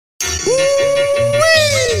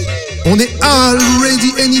On est all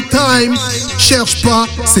ready anytime. Cherche pas,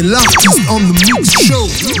 c'est l'artiste on the mix show.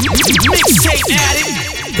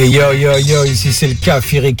 Et yo, ici c'est le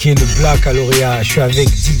Kafiriki, le Black à lauréat. Je suis avec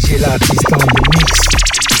DJ l'artiste on the mix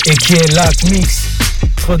et qui est LOTMIX.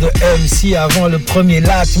 Trop de MC avant le premier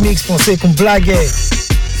LOTMIX, pensais qu'on blaguait.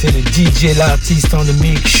 C'est le DJ l'artiste on the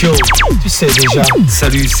mix show. Tu sais déjà.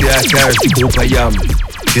 Salut, c'est Akash du groupe IAM.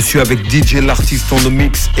 Je suis avec DJ l'artiste on the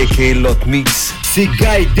mix aka LOTMIX. C'est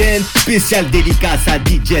Gaiden, spécial dédicace à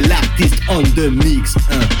DJ l'artiste on the mix.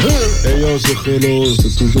 Hey yo, c'est Hello,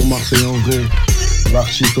 c'est toujours Marseille en vrai.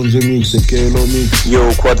 L'artiste on the mix, c'est LOTMIX. Yo,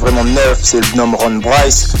 quoi de vraiment neuf, c'est le gnome Ron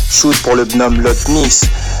Bryce. Shoot pour le gnome LOTMIX.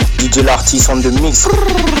 DJ l'artiste on the mix.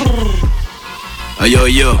 Ayo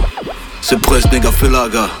yo, c'est Press Nega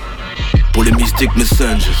Felaga pour les Mystic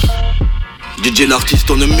Messengers. DJ l'artiste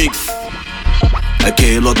on the mix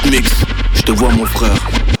aka LOTMIX, je te vois mon frère.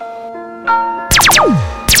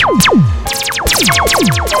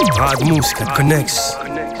 Bradmous, 4 Connex.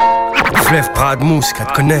 Flef Bradmous,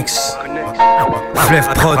 4 Connex. Flef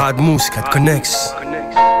Prod, Bradmous, 4 Connex.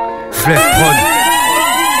 Flef Prod.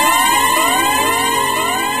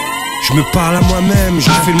 Je me parle à moi-même, je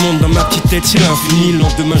fais le monde dans ma petite tête, c'est l'infini. Le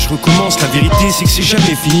lendemain je recommence, la vérité c'est que c'est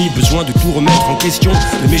jamais fini. Besoin de tout remettre en question,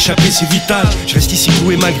 de m'échapper c'est vital. Je reste ici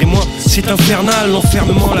cloué malgré moi, c'est infernal.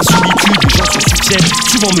 L'enfermement, la solitude, les gens se succèdent,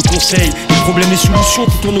 souvent me conseillent. Les problèmes, les solutions,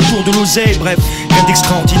 tout tourne autour de l'oseille. Bref, rien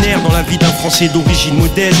d'extraordinaire dans la vie d'un Français d'origine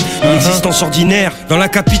modeste. Une existence ordinaire, dans la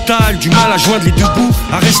capitale, du mal à joindre les deux bouts.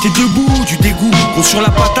 À rester debout, du dégoût, gros sur la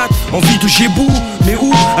patate, envie de gébou. Mais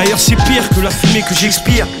où? Ailleurs c'est pire que la fumée que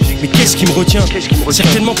j'expire. Mais qu'est-ce qui me retient?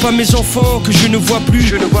 Certainement pas mes enfants que je ne vois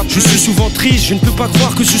plus. Je suis souvent triste, je ne peux pas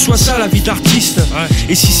croire que ce soit ça la vie d'artiste.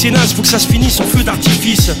 Et si c'est naze, faut que ça se finisse en feu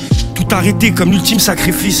d'artifice. Tout arrêter comme l'ultime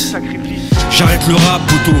sacrifice. J'arrête le rap,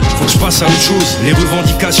 poteau, faut que je passe à autre chose. Les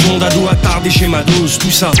revendications d'ado attardé chez ma dose,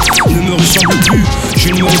 tout ça ne me ressemble plus. Je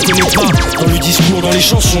ne me reconnais pas dans le discours, dans les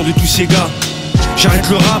chansons de tous ces gars. J'arrête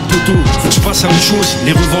le rap, poteau, faut que je passe à autre chose.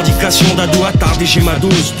 Les revendications d'ado attardé chez ma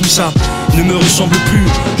dose, tout ça ne me ressemble plus.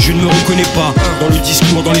 Je ne me reconnais pas dans le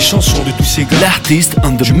discours, dans les chansons de tous ces gars. L'artiste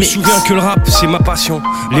on the mix. Je me souviens que le rap c'est ma passion.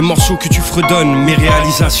 Les morceaux que tu fredonnes, mes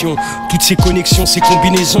réalisations, toutes ces connexions, ces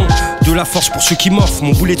combinaisons. De la force pour ceux qui m'offrent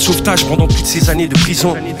mon boulet de sauvetage pendant toutes ces années de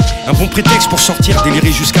prison. Un bon prétexte pour sortir,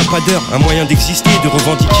 délirer jusqu'à pas d'heure. Un moyen d'exister, de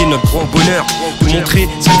revendiquer notre grand bonheur. De montrer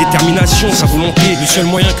sa détermination, sa volonté. Le seul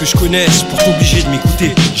moyen que je connaisse pour t'obliger de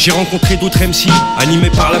m'écouter. J'ai rencontré d'autres MC, animés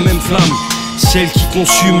par la même flamme. Celle qui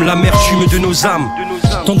consume l'amertume de nos âmes.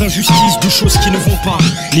 Tant d'injustices, de choses qui ne vont pas.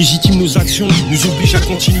 Légitiment nos actions, nous obligent à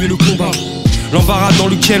continuer le combat. L'embarras dans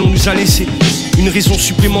lequel on nous a laissé. Une raison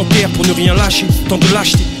supplémentaire pour ne rien lâcher. Tant de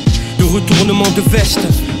lâcheté, de retournement de veste.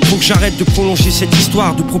 Faut que j'arrête de prolonger cette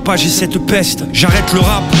histoire, de propager cette peste. J'arrête le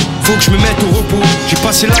rap, faut que je me mette au repos. J'ai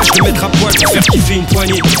passé l'âge de mettre à poil pour faire kiffer une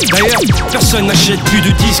poignée. D'ailleurs, personne n'achète plus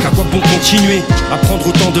de disques. À quoi bon continuer à prendre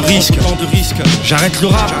autant de risques? J'arrête le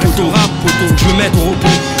rap, poteau, faut que je me mette au repos.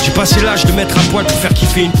 J'ai passé l'âge de mettre à poil pour faire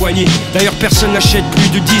kiffer une poignée. D'ailleurs, personne n'achète plus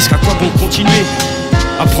de disques. À quoi bon continuer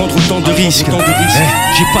à prendre autant de risques? J'ai pas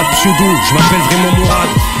de pseudo, je m'appelle vraiment Mourad.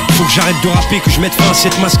 Faut que j'arrête de rapper, que je mette fin à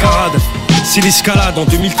cette mascarade. C'est l'escalade en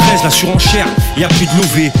 2013, la surenchère. Y'a plus de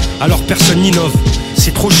lové, alors personne n'innove.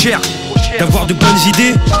 C'est trop cher d'avoir de bonnes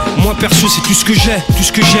idées. Moi perso c'est tout ce que j'ai, tout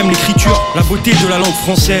ce que j'aime, l'écriture, la beauté de la langue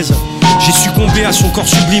française. J'ai succombé à son corps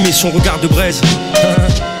sublime et son regard de braise.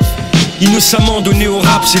 Innocemment donné au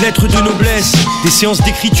rap, ses lettres de noblesse. Des séances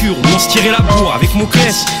d'écriture où on se tirait la bourre avec mots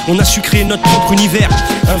clés. On a su créer notre propre univers.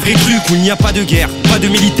 Un vrai truc où il n'y a pas de guerre, pas de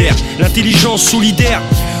militaire. L'intelligence solidaire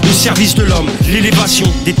au service de l'homme, l'élévation.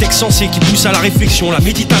 Des textes sensés qui poussent à la réflexion, la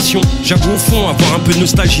méditation. J'avoue au fond avoir un peu de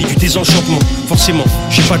nostalgie, du désenchantement. Forcément,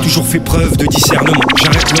 j'ai pas toujours fait preuve de discernement.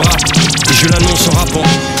 J'arrête le rap et je l'annonce en rappant.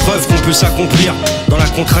 Preuve qu'on peut s'accomplir dans la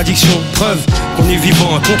contradiction. Preuve qu'on est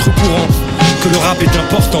vivant à contre-courant. Que le rap est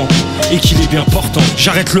important et qu'il est bien portant.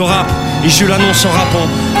 J'arrête le rap et je l'annonce en rappant.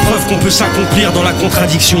 Preuve qu'on peut s'accomplir dans la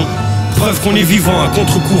contradiction. Preuve qu'on est vivant à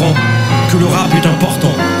contre-courant. Que le rap est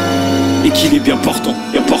important et qu'il est bien portant.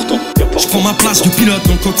 Je prends ma place de pilote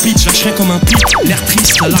dans le cockpit, je lâcherai comme un pic. L'air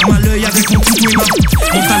triste, la larme à l'œil avec mon couteau et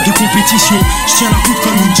ma mentale de compétition. Je tiens la route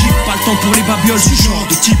comme une jeep, pas le temps pour les babioles, ce genre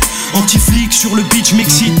de type. Anti-flic sur le beat, je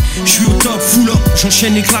m'excite. Je suis au top, full up,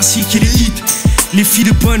 j'enchaîne les classiques et les hits. Les filles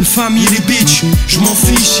de bonne famille et les bitches, je m'en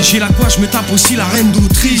fiche. Si j'ai la quoi, je me tape aussi la reine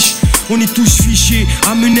d'Autriche. On est tous fichés,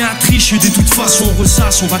 amenés à tricher. De toute façon on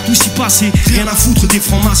ressasse, on va tous y passer. Rien à foutre des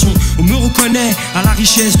francs-maçons. On me reconnaît à la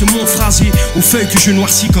richesse de mon phrasé, aux feuilles que je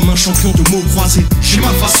noircis comme un champion de mots croisés. J'ai ma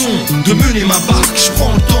façon de mener ma barque, je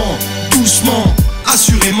prends le temps, doucement,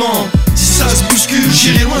 assurément. ça se bouscule,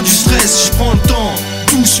 j'irai loin du stress. Je prends le temps,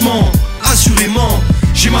 doucement, assurément.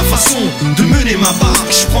 J'ai ma façon de mener ma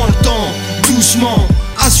barque. Je prends le temps, doucement,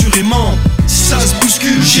 assurément. Si ça se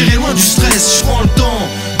bouscule, j'irai loin du stress. Je prends le temps,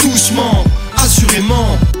 doucement,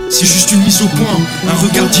 assurément. C'est juste une mise au point, un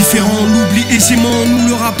regard différent. On l'oublie aisément, on nous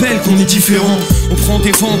le rappelle qu'on est différent. On prend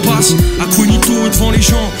des vents, on passe incognito devant les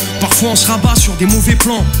gens. Parfois on se rabat sur des mauvais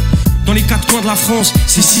plans. Dans les quatre coins de la France,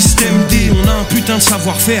 c'est système D. On a un putain de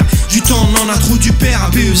savoir-faire. Du temps, on en a trop du père. A,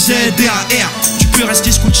 B, E, Z, D, A, R. Tu peux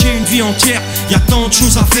rester scotché une vie entière. Y'a tant de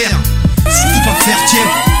choses à faire. Surtout pas faire tiède.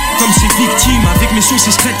 Comme ces victimes, avec mes sauces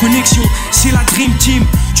et secrètes connexions. C'est la Dream Team.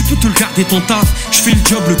 Tu peux te le garder ton taf. Je fais le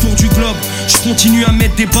job, le tour du globe. Je continue à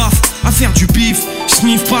mettre des baffes, à faire du bif.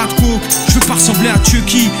 Sniff pas de coke, je veux pas ressembler à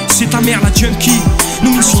Chucky. C'est ta mère la junkie.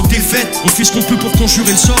 Nous ils sont défaites, on fait ce qu'on peut pour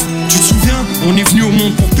conjurer le sort. Tu te souviens, on est venu au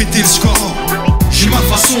monde pour péter le score. J'ai ma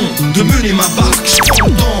façon de mener ma barque. Je prends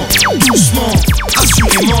le temps, doucement,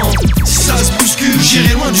 assurément. Si ça se bouscule,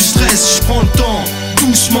 j'irai loin du stress. Je prends le temps,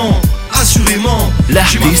 doucement, assurément.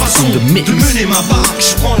 J'ai ma façon de mener ma barque.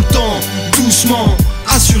 Je prends le temps, doucement,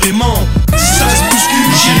 assurément. Si ça se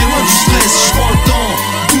bouscule, j'irai loin du stress. Je prends le temps,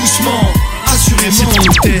 doucement, assurément. C'est dans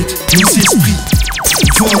nos têtes, nos esprits.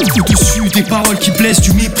 Vol au-dessus des paroles qui blessent,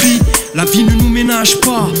 du mépris. La vie ne nous ménage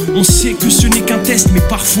pas. On sait que ce n'est qu'un test, mais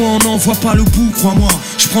parfois on n'en voit pas le bout, crois-moi.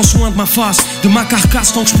 Je prends soin de ma face, de ma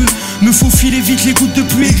carcasse tant que je peux. Me faufiler vite les gouttes de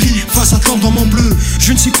pluie aigries face à tant dans mon bleu.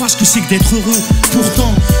 Je ne sais pas ce que c'est que d'être heureux.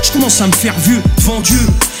 Pourtant, je commence à me faire vieux devant Dieu.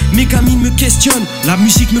 Mes gamines me questionnent, la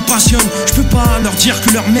musique me passionne. Je peux pas leur dire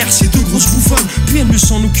que leur mère c'est deux grosses bouffonnes. Puis elles ne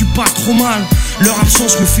s'en occupent pas trop mal. Leur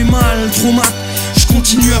absence me fait mal, trop mat. Je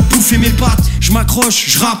continue à bouffer mes pattes. Je m'accroche,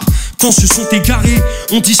 je rappe. Quand se sont égarés,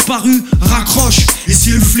 ont disparu, raccroche. Et c'est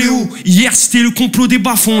le fléau. Hier c'était le complot des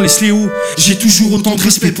bas-fonds, laisse-les hauts. J'ai toujours autant de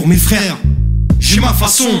respect pour mes frères. J'ai ma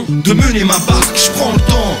façon de mener ma barque. Je prends le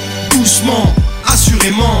temps, doucement,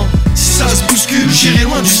 assurément. Si ça se bouscule, j'irai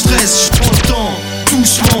loin du stress. Je prends le temps,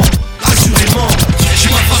 doucement, assurément. J'ai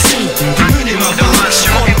ma façon de mener ma barque. Je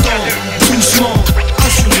prends le temps, doucement,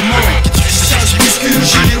 assurément. Si ça se bouscule,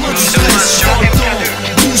 j'irai loin du stress. Je prends le temps,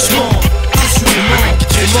 doucement, assurément.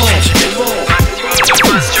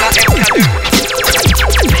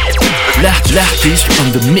 L'artiste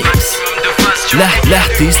on the mix.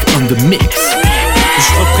 L'artiste on the mix.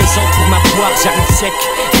 Je représente pour ma poire, j'arrive sec,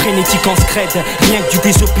 frénétique en scred. Rien que du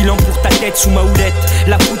désopilant pour ta tête sous ma houlette.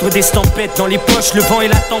 La poudre d'estampette dans les poches, le vent et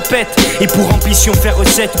la tempête. Et pour ambition faire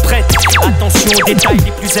recette prête. Attention aux détails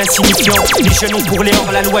les plus insignifiants. Les jeunes ont pour les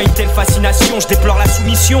hors la loi une telle fascination. Je déplore la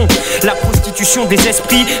soumission, la prostitution des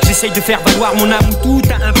esprits. J'essaye de faire valoir mon âme où tout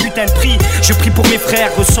a un putain de prix. Je prie pour mes frères,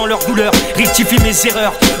 ressens leur douleur, rectifie mes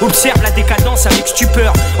erreurs. Observe la décadence avec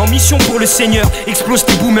stupeur. En mission pour le Seigneur, explose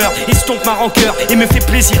tes boomers, estompe ma rancœur et me fait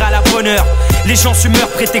plaisir à la bonne heure. Les gens se meurent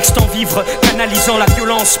prétextant vivre, canalisant la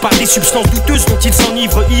violence par des substances douteuses dont ils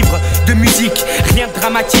s'enivrent. Ivres de musique, rien de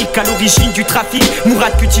dramatique à l'origine du trafic.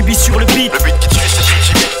 Mourad Kutibi sur le beat. Le beat qui tue, c'est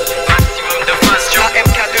Kutibi. Maximum de phase sur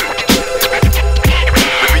MK2.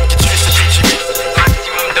 Le beat qui tue, c'est Kutibi.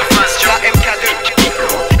 Maximum de phase sur MK2.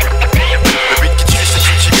 Le beat qui tue, c'est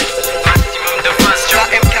Kutibi. Maximum de phase sur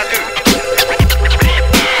MK2.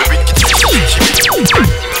 Le beat qui tue, c'est Kutibi.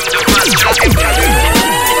 Maximum de phase sur MK2.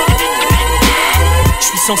 Je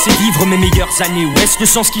suis censé vivre mes meilleures années. Ou est-ce le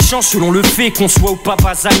sens qui change selon le fait qu'on soit ou pas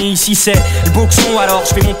basané? Ici c'est le boxon, alors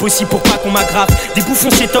je fais mon possible pour pas qu'on m'aggrave. Des bouffons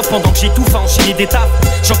s'étoffent pendant que j'étouffe à enchaîner des taffes.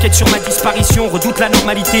 J'enquête sur ma disparition, redoute la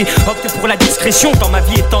normalité. Opte pour la discrétion, quand ma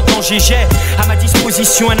vie est en danger. J'ai à ma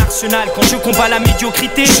disposition un arsenal. Quand je combats la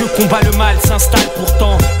médiocrité, je combats le mal. S'installe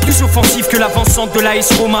pourtant plus offensif que l'avancante de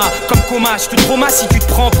l'AS Roma. Comme coma, je te trauma si tu te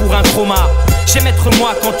prends pour un trauma. J'aime être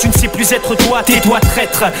moi quand tu ne sais plus être toi. Tais-toi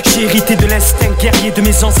traître, j'ai hérité de l'instinct guerrier de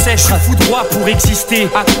mes ancêtres. Je fous droit pour exister,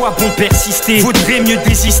 à quoi bon persister? Vaudrait mieux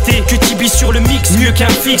désister que Tibi sur le mix. Mieux qu'un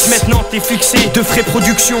fixe, maintenant t'es fixé. De frais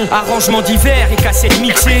production, arrangement divers et cassettes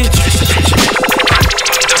mixées.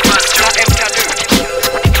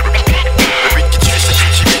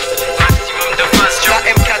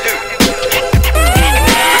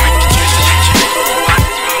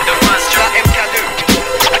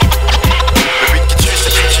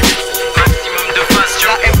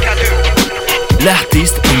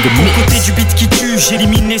 L'artiste on Au côté du beat qui tue,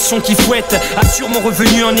 j'élimine les sons qui fouettent. Assure mon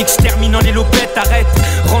revenu en exterminant les lopettes. Arrête,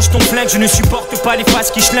 range ton flingue, je ne supporte pas les faces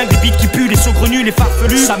qui schlinguent, les beats qui puent, les saugrenus, les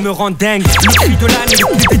farfelus. Ça me rend dingue, le cri de l'âne est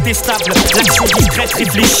le plus détestable. L'action discrète,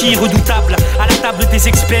 réfléchie, redoutable. À la table des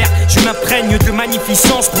experts, je m'imprègne de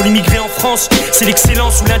magnificence. Pour l'immigré en France, c'est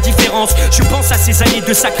l'excellence ou l'indifférence. Je pense à ces années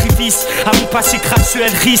de sacrifice, à mon passé crasseux,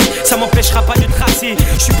 elle risque. Ça m'empêchera pas de tracer,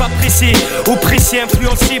 je suis pas pressé, oppressé,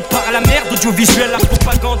 influencé par la merde audiovisuelle, la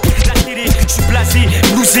propagande, la télé. Je suis blasé,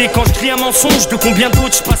 blousé quand je crie un mensonge. De combien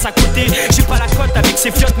d'autres je passe à côté. J'ai pas la cote avec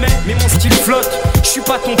ces fiottes, mais mon style flotte. Je suis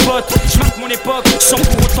pas ton pote, je marque mon époque sans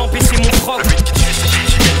pour autant baisser mon froc.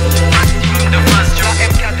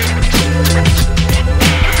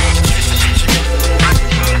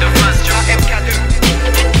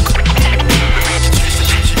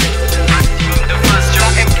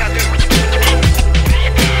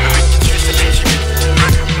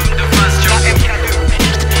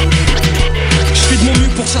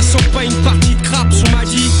 Pour que ça sente pas une partie de craps, on m'a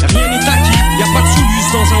dit rien n'est acquis, y'a pas de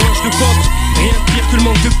soluce dans un linge de coque. Rien de pire que le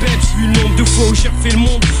manque de peps, vu le nombre de fois où j'ai refait le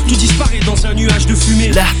monde. Tout disparaît dans un nuage de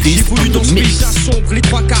fumée. J'évolue dans ce paysage sombre, les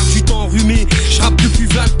trois quarts du temps enrhumé. Je rappe depuis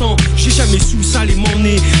 20 ans, j'ai jamais su ça les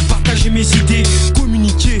m'emmener. Partager mes idées,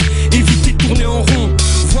 communiquer, éviter de tourner en rond.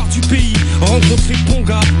 Voir du pays, rencontrer de bons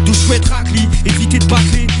gars, de chouettes raclis, éviter de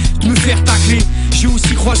bâcler, de me faire tacler. J'ai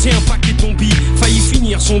aussi croisé un paquet de zombies, failli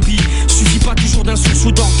finir zombie. Suffit pas toujours d'un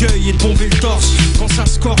sursaut d'orgueil et de bomber le torse. Quand ça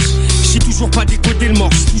se corse, j'ai toujours pas décodé le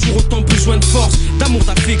morse. Toujours autant besoin de force, d'amour,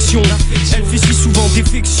 d'affection. Elle fait si souvent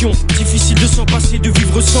défection. Difficile de s'en passer, de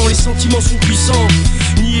vivre sans. Les sentiments sont puissants.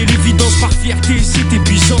 Nier l'évidence par fierté, c'est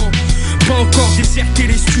épuisant. Pas encore déserter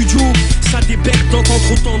les studios, ça débecte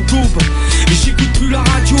d'entendre autant de daubes. J'écoute plus la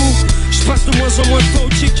radio, je passe de moins en moins de temps au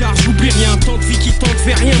check-car. J'oublie rien, tant de vie qui tente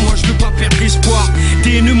fait rien. Moi je veux pas perdre l'espoir.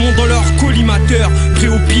 Des haineux montent dans leur collimateur. Prêt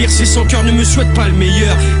au pire, ces sans cœurs ne me souhaitent pas le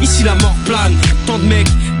meilleur. Ici la mort plane, tant de mecs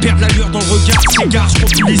perdent l'allure dans le regard. S'égarent, je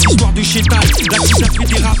compte plus les histoires de chétal. La tise a fait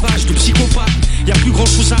des ravages de psychopathes. Y'a plus grand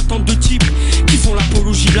chose à attendre de types qui font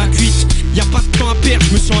l'apologie de la cuite. Y'a pas de temps à perdre,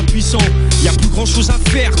 je me sens impuissant. Y'a plus grand chose à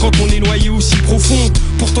faire quand on est noyé aussi profond.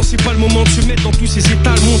 Pourtant c'est pas le moment de se mettre dans tous ces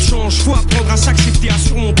états. Le monde change, faut apprendre à s'accepter, à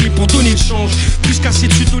surmonter pour donner le change. Plus qu'assez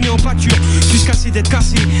de se donner en pâture, plus qu'assez d'être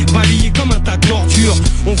cassé, balayé comme un tas de ordures.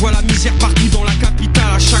 On voit la misère partout dans la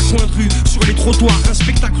capitale, à chaque coin de rue, sur les trottoirs, un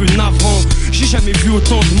spectacle navrant. J'ai jamais vu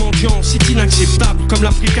autant de mendiants, c'est inacceptable. Comme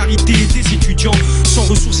la précarité des étudiants, sans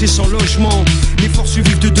ressources et sans logement. Les forces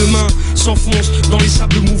vives de demain s'enfoncent dans les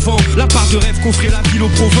sables mouvants. La part de rêve qu'offrait la ville aux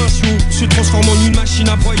provinciaux se transforme en une machine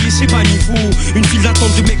à broyer, c'est bas niveau. Une file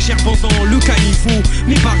d'attente de mecs gerbant dans le caniveau.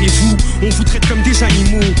 Mais barrez-vous, on vous traite comme des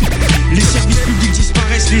animaux. Les services publics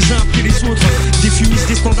disparaissent les uns après les autres. Des fumistes,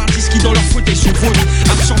 des standardistes qui dans leur fauteuil se frôlent.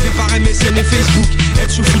 Absorbés par MSN et Facebook. Elles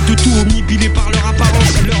se foutent de tout, omnibilées par leur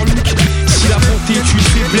apparence et leur look. Si la bonté est une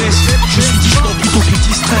faiblesse, je suis distant plutôt que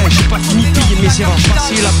distrait. J'ai pas fini de payer mes erreurs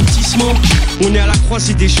passées, l'aboutissement. On est à la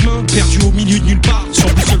croisée des chemins, perdu au milieu de nulle part, sans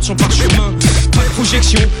boussole, sans parchemin. Pas de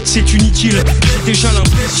projection, c'est inutile. J'ai déjà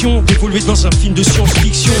l'impression d'évoluer dans un film de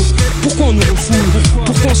science-fiction. Pourquoi on nous refoule?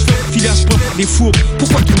 Pourquoi on se fait filer à ce point par des fourbes?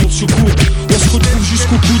 Pourquoi tout le monde se court? On se retrouve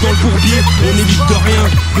jusqu'au bout dans le bourbier. On évite de rien,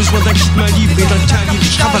 besoin d'un kit ma libre et d'un calibre.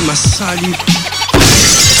 Je ravale ma salive.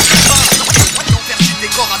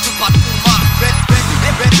 Corps à deux pas de combat.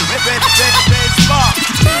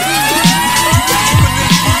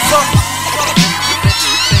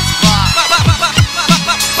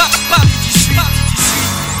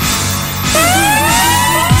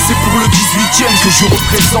 C'est pour le 18ème que je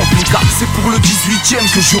représente mon cas. C'est pour le 18ème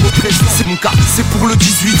que je représente. C'est mon cas. C'est pour le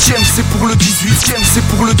 18ème, c'est pour le 18ème, c'est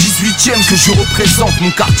pour le 18ème que je représente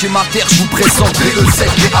mon quartier, ma terre. Je vous présente LOTMIX.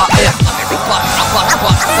 J'ai pas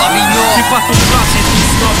ton bras, c'est tout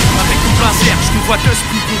stop. Avec ton laser, je te vois de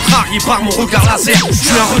plus contrarié par mon regard laser. Je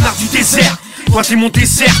suis un renard du désert. Toi t'es mon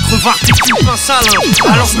dessert, crevard, t'es plus pain salin.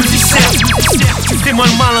 Alors je me dissère, tu fais moi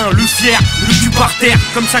le malin, le fier, le cul par terre.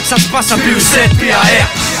 Comme ça que ça se passe à PE7, PAR.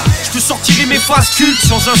 Je te sortirai mes phases cultes,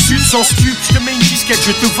 sans insulte, sans stup. Je te mets une disquette,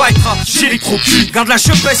 je te vaincra, j'ai l'électrocute. Garde la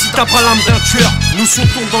chepelle si t'as pas l'âme d'un tueur. Nos sons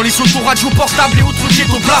tombent dans les autoradios portables et autres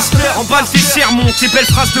ghetto blasters. Emballe tes sermons, tes belles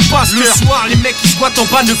phrases de pasteur. Le soir, les mecs qui squattent en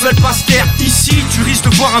bas ne veulent pas se taire. Ici, tu risques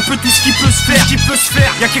de voir un peu tout ce qui peut se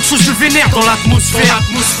faire. Y'a quelque chose de vénère dans l'atmosphère.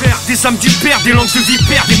 Des âmes du père, des langues de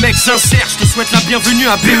vipère, des mecs sincères. Je te souhaite la bienvenue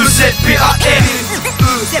à BEZ, PAR.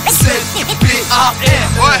 BEZ, PAR.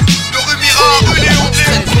 Ouais, le Rumira, René,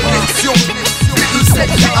 Protection, BEZ,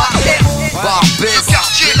 PAR. Le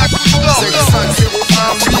quartier, la couche d'or.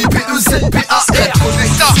 6501, oui, BEZ, PAR. C'est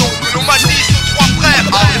ça, que l'on m'a dit sur trois frères.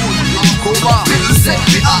 Coma,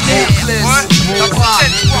 P-E-Z-P-A-R. Ouais, la grosse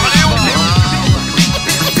Espoir Léon.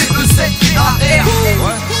 P-E-Z-P-A-R.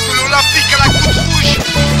 De l'Olympique à la Côte Rouge.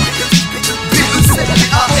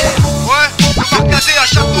 P-E-Z-P-A-R. Ouais, le Marcadet à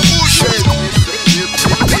Chapeau Rouge.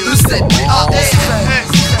 P-E-Z-P-A-R.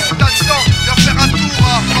 T'as le temps, viens faire un tour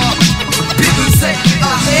à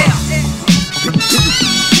P-E-Z-P-A-R.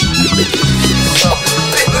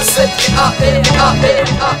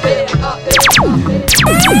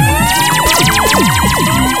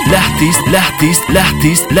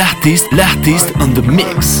 L'artiste on the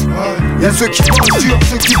mix. Y'a ceux qui bossent dur,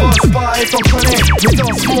 ceux qui bossent pas et t'en connais. Mais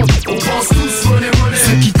dans ce monde, on pense tous monnaie.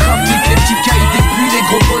 Ceux qui trafiquent les petits cailles depuis les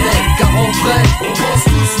gros bonnets. Car en vrai, on pense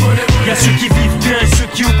tous monnaie. Y'a ceux qui vivent bien et ceux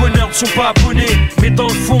qui au bonheur ne sont pas abonnés. Mais dans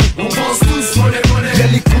le fond, on pense tous monnaie. Y'a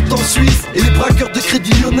les comptes en Suisse et les braqueurs de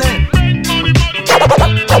crédit lyonnais.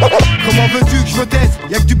 Comment veux-tu que je me taise?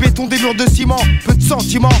 Y'a que du béton, des murs de ciment, peu de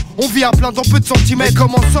sentiments. On vit à plein dans peu de centimètres. Mais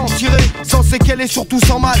comment s'en tirer sans séquelles et surtout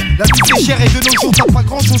sans mal? La vie c'est cher et de nos jours t'as pas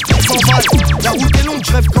grand chose pour 100 balles. La route est longue,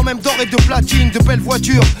 je rêve quand même d'or et de platine, de belles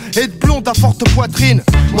voitures et de blondes à forte poitrine.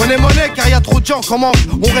 Monnaie car y a trop de gens qui en manquent.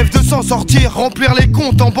 On rêve de s'en sortir, remplir les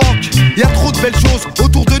comptes en banque. Y a trop de belles choses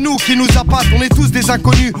autour de nous qui nous appâtent. On est tous des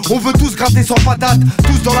inconnus, on veut tous gratter sans patate.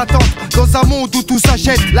 Tous dans l'attente, dans un monde où tout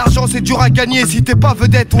s'achète. L'argent c'est dur à gagner si t'es pas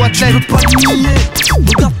vedette ou athlète. Je veux pas le nier,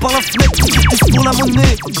 regarde par la fenêtre, on fait tous pour la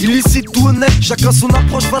monnaie. Illicite ou honnête, chacun son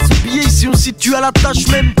approche face au billet. Ici on situe à la tâche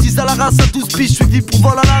même, 10 à la race, à 12 piges suivis pour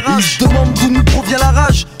vol à l'arrache. Ils se demandent d'où nous provient la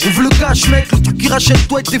rage, on veut le cash mec. Le truc qui rachète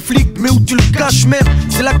toi et tes flics, mais où tu le caches merde.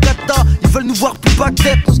 C'est la cata, ils veulent nous voir plus bas que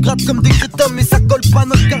tête. On se gratte comme des crétins mais ça colle pas à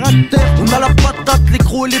notre caractère. On a la patate, les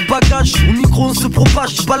crocs et les bagages. Au micro on se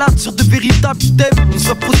propage, je balade sur de véritables thèmes. On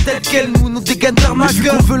s'impose tel quel, nous nos dégaines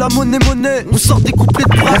d'arnaqueurs. On veut la monnaie, on sort des couplets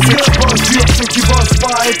de bras. Ceux qui bossent dur, ceux qui bossent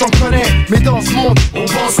pas et t'en connais. Mais dans ce monde, on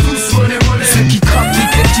pense tous monnaie. Ceux qui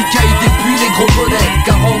trafiquent les petits cailles depuis les gros bonnets.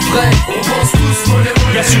 Car en vrai, on pense tous monnaie.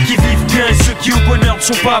 Y'a ceux qui vivent bien et ceux qui au bonheur ne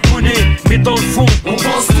sont pas abonnés. Mais dans le fond, on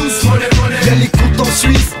pense tous monnaie. Y'a les comptes en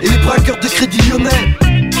Suisse et les braqueurs de crédit lyonnais.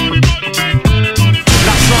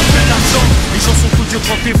 L'argent après l'argent, les gens sont odieux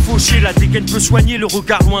quand t'es fauché. La dégaine peut soigner le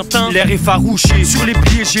regard lointain, l'air effarouché. Sur les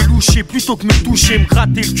pliés j'ai louché, plutôt que me toucher, me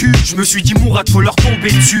gratter le cul. Je me suis dit Mourad faut leur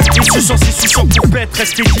tomber dessus. Et c'est suçant pour bête,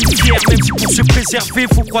 rester digne fier. Même si pour se préserver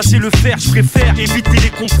faut croiser le fer. Je préfère éviter les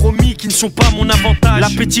compromis qui ne sont pas mon avantage.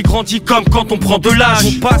 L'appétit grandit comme quand on prend de l'âge.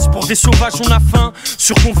 On passe pour des sauvages, on a faim.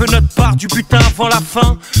 Sûr qu'on veut notre part du butin avant la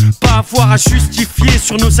fin. Pas avoir à justifier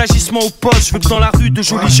sur nos agissements au poste. Je veux que dans la rue de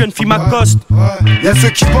jolies jeunes filles m'accostent. Y'a ceux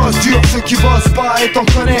qui bossent dur, ceux qui bossent pas et t'en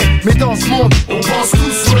connais. Mais dans ce monde, on pense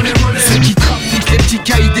tous monnaie. Ceux qui trafiquent les petits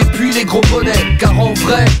cailles depuis les gros bonnets. Car en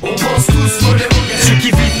vrai, on pense tous monnaie. Ceux qui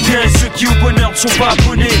vivent bien et ceux qui au bonheur ne sont pas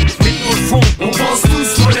abonnés. Mais au fond, on pense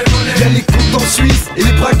tous monnaie. Y'a les comptes en Suisse et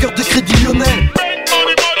les braqueurs de crédit lyonnais.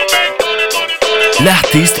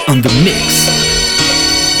 L'artiste on the mix.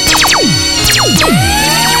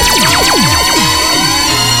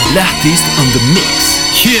 L'artiste on the mix.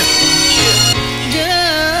 Yeah.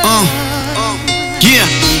 Yeah.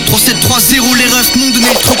 3-7-3-0, les refs m'ont donné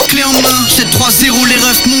le truc clé en main. 7-3-0, les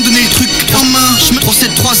refs m'ont donné le truc en main.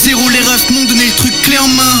 3-7-3-0, les refs m'ont donné le truc clé en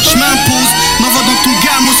main. Je m'impose, ma voix dans ton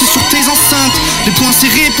gamme, aussi sur tes enceintes. Les poings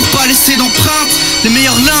serrés pour pas laisser d'empreintes. Les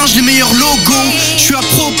meilleurs linges, les meilleurs logos. Je suis à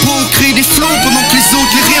propos, créer des flows pendant que les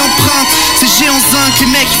autres les réempruntent. C'est géant zinc, les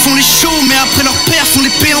mecs ils font les shows, mais après leur père font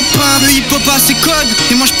les paix en pain. Le hip hop a ses codes,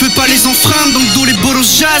 et moi je peux pas les enfreindre. Dans le dos les bolos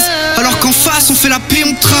jazz, alors qu'en face on fait la paix,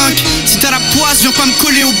 on trinque. Si t'as la poisse, viens pas me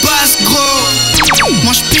coller au basse, gros.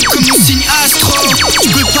 Moi je pique comme mon signe astro. Tu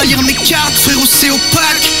peux pas lire mes cartes, frérot c'est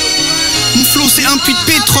opaque. Mon flow c'est un puits de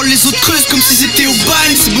pétrole, les autres creusent comme si c'était au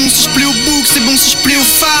bagne. C'est bon si je plais aux boucs, c'est bon si je plais aux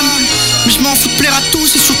femmes. Mais je m'en fous de plaire à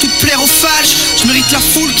tous et surtout de plaire aux falches. Je mérite la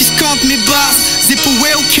foule qui scante mes bars. Zeppo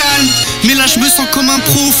ouais au calme. Mais là je me sens comme un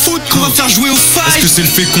pro au foot qu'on va faire jouer aux failles. Est-ce que c'est le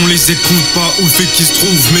fait qu'on les écoute pas ou le fait qu'ils se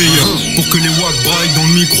trouvent meilleurs? Pour que les wack braillent dans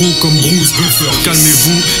le micro comme Bruce Buffer.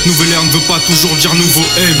 Calmez-vous, nouvelle ère ne veut pas toujours dire nouveau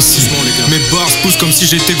MC. Mes bars poussent comme si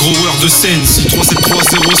j'étais groweur de scène. Si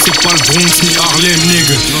 3-7-3-0 c'est pas le Bronx ni Harlem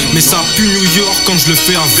nigga. Mais ça pue New York quand je le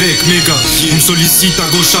fais avec méga. On me sollicite à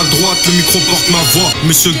gauche à droite, le micro porte ma voix.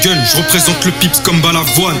 Monsieur Gun, je représente le pips comme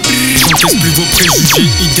Balavoine. J'encaisse plus vos préjugés,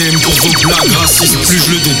 idem pour vos blagues racistes. Plus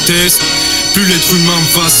je le déteste, Plus l'être humain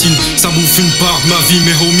me fascine, ça bouffe une part de ma vie.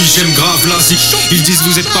 Mais homie, j'aime grave la zik. Ils disent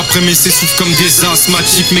vous êtes pas prêts mais c'est souffle comme des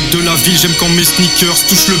asthmatiques. Mec de la ville, j'aime quand mes sneakers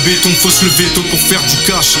touchent le béton. Faut se lever tôt pour faire du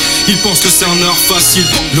cash. Ils pensent que c'est un art facile.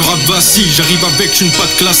 Le rap vacille, j'arrive avec une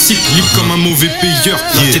patte classique. Libre comme un mauvais payeur,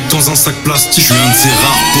 la tête dans un sac plastique. Je suis un de ces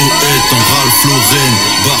rares poètes en Ralph Lauren,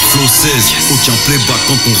 Barflo 16. Aucun playback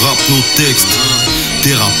quand on rappe nos textes.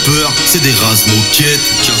 Des rappeurs, c'est des rases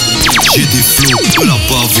moquettes. J'ai des flots, de la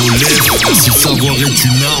bave aux lèvres. Si le savoir est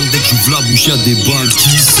une arme, dès que j'ouvre la bouche y'a des balles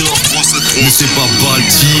qui sortent. Mais c'est pas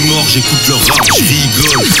Baltimore, j'écoute leur rap, je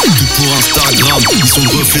rigole. Tout pour Instagram, ils sont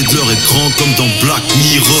le reflet de leur écran comme dans Black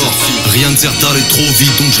Mirror. Rien ne sert d'aller trop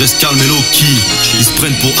vite, donc je reste calme et low-key. Ils se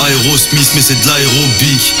prennent pour Aerosmith, mais c'est de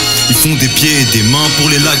l'aérobic. Ils font des pieds et des mains pour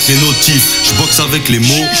les likes, les notifs. Je boxe avec les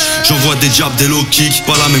mots, j'envoie des jabs, des low kicks.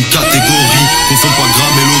 Pas la même catégorie, confond pas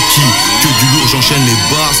Gram et Loki. Que du lourd, j'enchaîne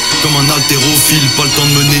les bars comme un haltérophile. Pas le temps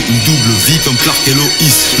de mener une double vie comme Clark et Lois.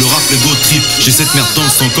 Le rap les go trip, j'ai cette merde dans le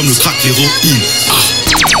sang comme le crack l'héroïne.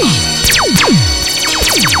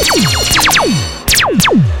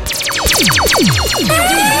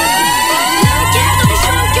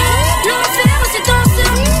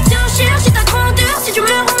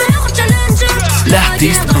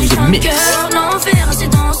 L'artiste on the mix.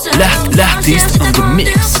 L'artiste on the mix.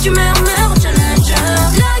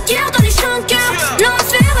 La guerre dans les champs de cœur,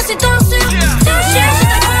 l'enfer à ses danseurs. Viens chercher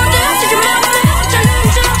ta grandeur si tu murmures,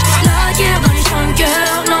 challenger. La guerre dans les champs de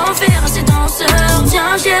cœur, l'enfer à ses danseurs.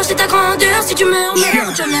 Viens chercher ta grandeur si tu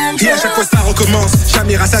murmures, challenger. Et à chaque fois ça recommence,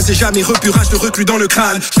 jamais rassasié, jamais repurage de reclus dans le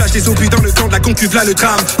crâne. J'lâche des obus dans le camp de la concuve, là le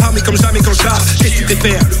drame. Armé comme jamais quand je rappe, qu'est-ce que tu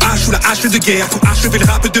préfères? Le H ou la hache de guerre, pour achever le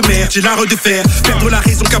rap de merde, j'ai l'art de faire. Perdre la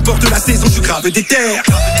raison qu'importe la saison, je suis grave déter.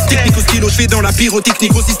 Technique au stylo, je fais dans la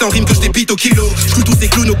pyrotechnique, aussi en rime que je débite au kilo. Je tous ces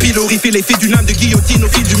clowns au pilo, fait l'effet d'une lame de guillotine au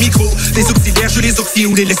fil du micro. Les auxiliaires, je les oxy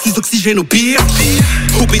ou les laisse sous oxygène au pire.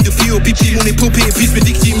 Opé de fille au pipi, mon épopée épuise mes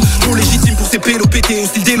victimes. Trop légitime pour ces pélos pétés, au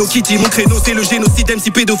style d'Hello Kitty. Mon créneau c'est le génocide,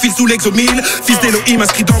 MC pédophile sous l'exomile. Fils d'Elohim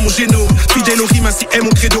inscrit dans mon génome. Fidèle au rime, ainsi est mon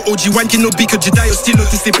credo. OG1 Kenobi, que Jedi hostile.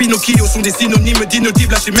 Tous ces Pinocchio sont des synonymes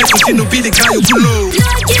d'inaudibles. Lâchez maître Shinobi, les grailles au boulot. La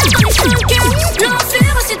guerre dans les champs de cœur,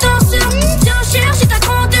 l'enfer à ses danseurs. Viens chercher ta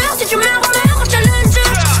grandeur si tu murmures, challenger.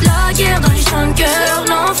 La guerre dans les champs de cœur,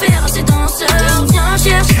 l'enfer à ses danseurs. Viens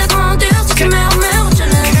chercher ta grandeur si tu murmures,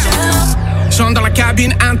 challenger. J'entre dans la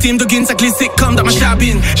cabine intime de Guin, ça glisse comme dans ma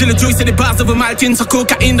cabine. J'ai le juice et les bars de vos maltines. Sur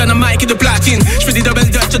cocaïne dans un mic et de platine. J'fais des double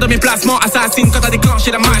dutch dans mes placements assassines. Quand t'as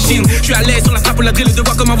déclenché la machine, j'suis à l'aise sur la strap ou la drill. De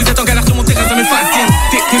voir comment vous êtes en galère sur mon terrain, ça me fascine.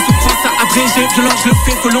 Tes souffrances à abréger, violent, je le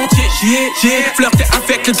fais volontiers. J'ai flirté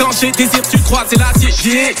avec le danger, désir tu crois c'est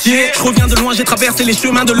l'acier. Je reviens de loin, j'ai traversé les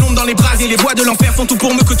chemins de l'ombre dans les brasiers. Les voies de l'enfer font tout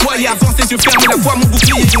pour me côtoyer. Avant ses yeux fermés, la voix mon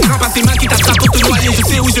bouclier. Je ne grimpe pas tes mains qui t'attrapent pour te noyer. Je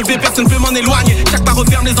sais où je vais, personne peut m'en éloigner. Chaque pas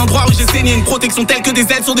referme les endroits où j'ai saigné. Une protection telle que des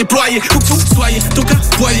ailes sont déployées. Où que vous soyez, donc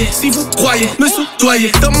voyez. Si vous croyez me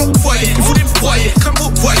soudoyer dans mon foyer, vous voulez me broyer comme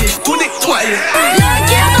vous voyez, tout nettoyer. La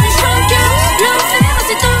guerre dans les champs de cœur, l'enfer à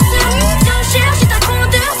ses danseurs. Viens chercher ta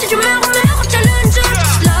grandeur si tu murmures, challenger.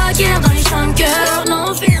 La guerre dans les champs de cœur,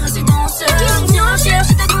 l'enfer à ses danseurs. Viens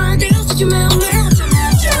chercher ta grandeur si tu murmures,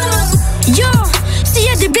 challenger. Yo, s'il y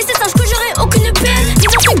a des blessés, sache que j'aurai aucune peine. Ils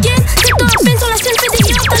vont se gain, c'est dans la peine sur la scène, fais des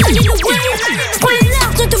liens, t'as l'allée le way. J'prends les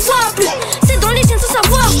larmes, je ne te vois plus. C'est dans les chaînes sans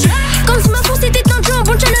savoir. Comme si ma force était un job,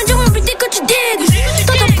 bon challenger, mon but est que tu dégoûtes.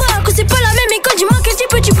 T'entends pas que c'est pas la même école, dis-moi quel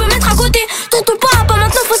type tu peux mettre à côté. T'entends pas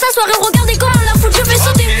maintenant faut s'asseoir et regarder comment la foule je fais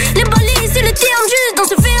sauter. Les balais, c'est le terme juste, dans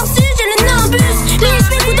ce versus, j'ai le nimbus. Les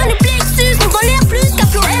esprits dans le plexus, monte dans l'air plus qu'à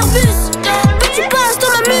flot Airbus. Petit passe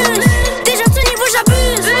dans ma muse, déjà à ce niveau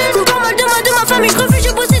j'abuse. Pas mal de ma famille, je refuse,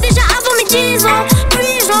 je bossais déjà avant mes 10 ans.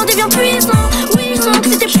 Puis j'en deviens puissant, oui je sens que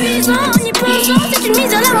c'est épuisant. En y pensant, c'est une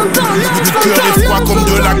mise à la montre par l'an. Le cœur est froid comme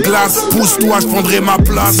de la glace. Pousse-toi, je prendrai ma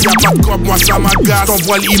place. Y'a pas de cop, moi ça m'agace.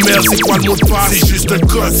 T'envoies l'email, c'est quoi le mot de passe? C'est juste un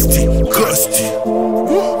costi.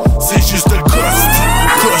 C'est juste un costi.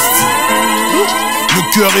 Le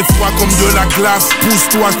cœur est froid comme de la glace.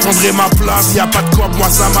 Pousse-toi, je prendrai ma place. Y'a pas de cop, moi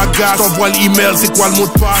ça m'agace. T'envoies l'email, c'est quoi le mot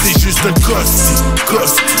de passe? C'est juste un costi.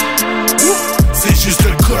 C'est juste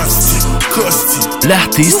un costi.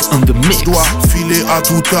 L'artiste on the mix. Je dois filer à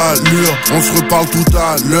tout à l'heure. On se reparle tout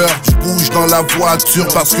à l'heure. Je bouge dans la voiture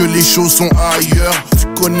parce que les choses sont ailleurs. Tu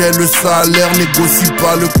connais le salaire, négocie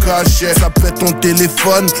pas le cachet. Ça pète ton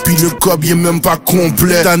téléphone, puis le cob est même pas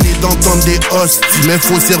complet. Tanné d'entendre des hosties, mais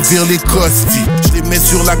faut servir les costis. Je les mets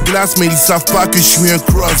sur la glace, mais ils savent pas que je suis un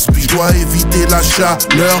Crosby. Je dois éviter la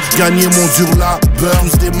chaleur, gagner mon dur labeur.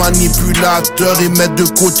 Tous des manipulateurs et mettre de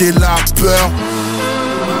côté la peur.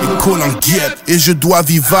 et colle en guette. Et je dois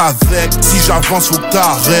vivre avec. Si j'avance faut que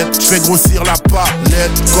t'arrêtes. Je fais grossir la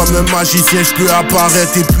palette. Comme un magicien je peux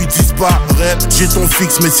apparaître et puis disparaître. J'ai ton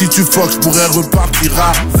fixe mais si tu fuck je pourrais repartir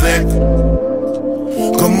avec.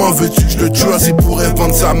 Comment veux-tu que je le tue? Il pourrait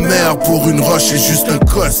vendre sa mère pour une roche et juste un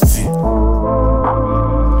costi.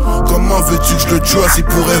 Comment veux-tu que je le tue? Il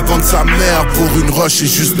pourrait vendre sa mère pour une roche et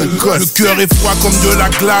juste un costi. Le cœur est froid comme de la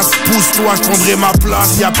glace. Pousse-toi, je prendrai ma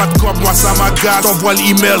place. Y'a pas de cop, moi ça m'agace. T'envoies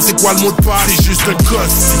l'email, c'est quoi le mot de passe? C'est juste un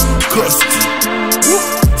costi.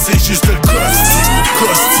 C'est juste un costi.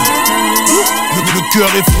 Le cœur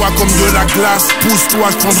est froid comme de la glace. Pousse-toi,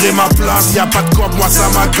 je prendrai ma place. Y'a pas de cop, moi ça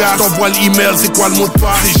m'agace. T'envoies l'email, c'est quoi le mot de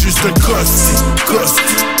passe? C'est juste un costi.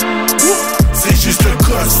 C'est juste un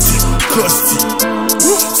costi.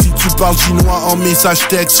 Si tu parles chinois en message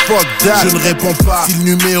texte, fuck that. Je ne réponds pas. Si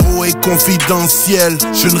le numéro est confidentiel,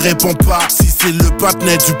 je ne réponds pas. Si c'est le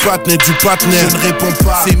patinet du patinet, je ne réponds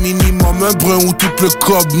pas. C'est minimum un brun ou tout le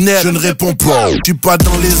cobnet, je ne réponds pas. Je suis pas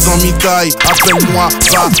dans les emmitailles, appelle-moi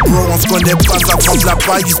pas bro. On se connaît pas, ça prend de la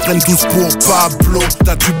paille. Ils se prennent tous pour Pablo.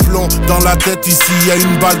 T'as du plomb dans la tête, ici y a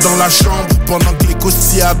une balle dans la chambre. Pendant que les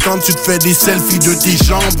costis attendent, tu te fais des selfies de tes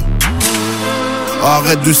jambes.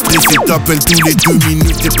 Arrête de stresser, t'appelles tous les 2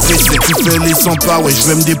 minutes, t'es pressé. Tu fais les 100 pas, ouais, je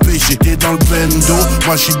vais me dépêcher. T'es dans le bendo,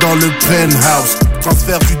 moi je suis dans le penthouse.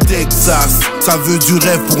 Transfert du Texas, ça veut du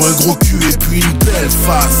rêve pour un gros cul et puis une belle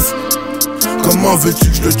face. Comment veux-tu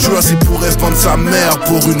que je le tue? Il pourrait vendre sa mère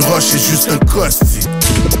pour une roche et juste un costi.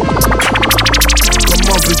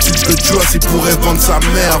 Comment veux-tu que je le tue? Il pourrait vendre sa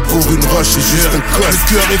mère pour une roche et juste un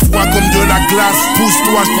costi. Le cœur est froid comme de la glace.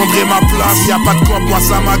 Pousse-toi, je prendrai ma place. Y'a pas de cop, moi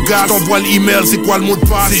ça m'agace. T'envoies l'email, c'est quoi le mot de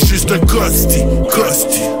passe? C'est juste un costi.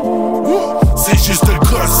 C'est juste un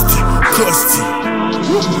costi.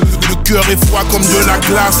 Le cœur est froid comme de la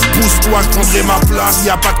glace. Pousse-toi, je prendrai ma place.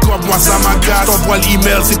 Y'a pas de cop, moi ça m'agace. T'envoies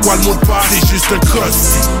l'email, c'est quoi le mot de passe? C'est juste un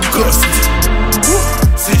costi.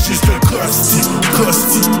 C'est juste un costi.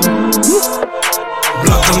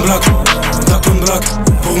 Black on black,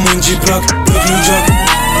 pour mon G-Black, plug le jack,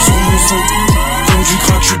 sur mon son, comme du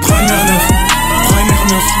crack, j'suis primer 9,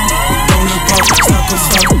 dans le pack,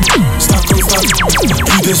 stack on stack,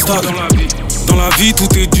 plus de stacks. Dans la vie tout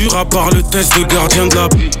est dur à part le test de gardien de la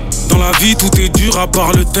paix. Dans la vie tout est dur à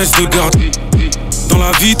part le test de gardien. Dans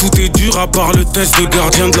la vie tout est dur à part le test de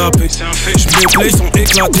gardien de la paix. Mes plays sont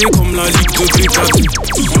éclatés comme la ligue de Bécassi.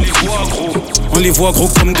 On les voit gros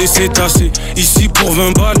comme des cétacés. Ici pour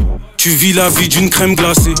 20 balles, tu vis la vie d'une crème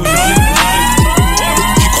glacée. Tu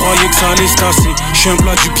croyais que ça allait se tasser. J'suis un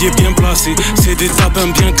plat du pied bien placé. C'est des tapins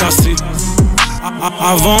bien cassés.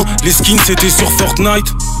 Avant, les skins c'était sur Fortnite.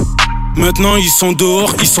 Maintenant ils sont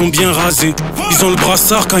dehors, ils sont bien rasés. Ils ont le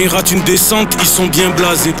brassard, quand ils ratent une descente, ils sont bien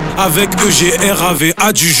blasés. Avec eux j'ai RAV,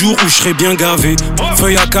 à du jour où je serai bien gavé.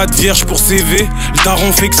 Feuille à 4 vierges pour CV, le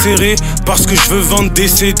daron fait que serrer. Parce que je veux vendre des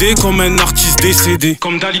CD comme un artiste décédé.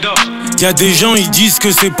 Comme Dalida. Y'a des gens ils disent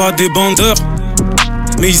que c'est pas des bandeurs,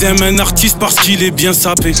 mais ils aiment un artiste parce qu'il est bien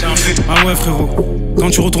sapé. Ah ouais frérot, quand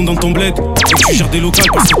tu retournes dans ton bled et que tu gères des locales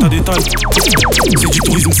parce que t'as des tailles, c'est du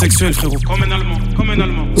tourisme sexuel frérot. Comme un Allemand.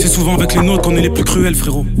 C'est souvent avec les nôtres qu'on est les plus cruels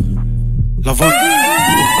frérot. La voix.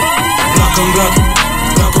 Black on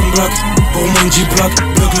black, pour mon G-Black,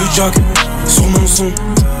 plug le jack, sur mon son,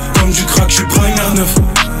 comme du crack, j'suis primer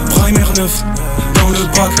 9, dans le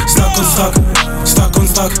pack, stack on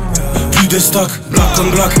stack, plus de stacks. Black on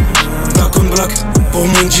black, pour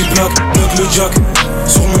mon G-Black, plug le jack,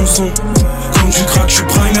 sur mon son, comme du crack, j'suis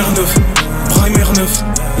primer 9,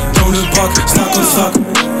 dans le pack, stack on stack,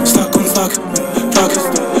 tac.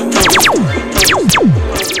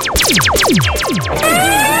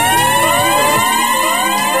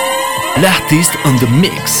 L'artiste on the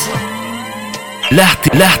mix.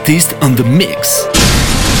 L'artiste on the mix.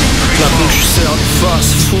 La bouche sert du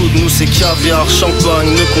fast food, nous c'est caviar, champagne.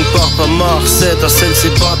 Ne compare pas Marseille à celle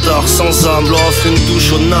c'est bâtard. Sans âme, leur offre une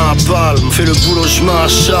douche au napalm. Fais le boulot, je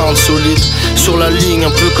m'acharne, solide sur la ligne, un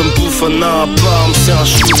peu comme bouffe un napalm. C'est un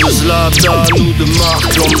shoot de Zlatan ou de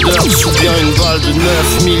Mark Lander. Sous bien une balle de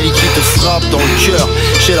 9 milli qui te frappe dans le cœur.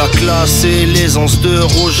 J'ai la classe et l'aisance de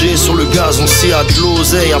Roger. Sur le gazon, s'il y a de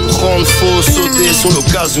l'oseille à prendre, faut sauter sur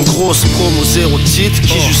l'occasion. Grosse promo, 0 titre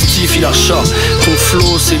qui justifie l'achat. Ton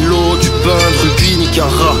flow c'est l'eau, du pain de rubis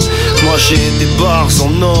Nicara. Moi j'ai des bars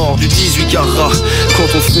en or, du 18 carats. Quand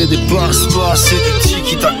on fait des passes, c'est du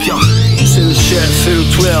tiki-taka. C'est le chef et le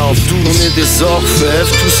 12, d'où on est des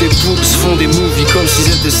orfèvres. Tous ces books font des movies comme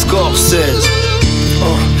s'ils étaient Scorsese.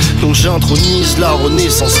 Donc j'intronise la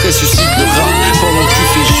renaissance, ressuscite le rap. Pendant que tu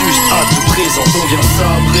fais juste acte présent, on vient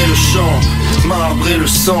sabrer le champ, marbrer le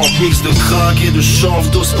sang, mix de crack et de chanvre,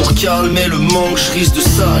 dose pour calmer le manque. Je risque de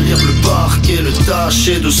salir le parquet, le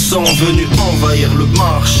taché de sang venu envahir le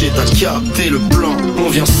marché. T'as capté le plan, on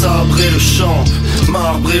vient sabrer le champ,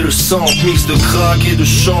 marbrer le sang, mix de crack et de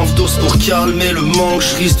chanvre, dose pour calmer le manque.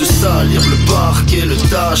 Je risque de salir le parquet, le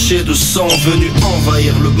taché de sang venu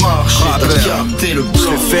envahir le marché. T'as capté le plan. Je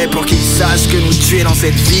le fais pour qu'ils sachent que nous tuer dans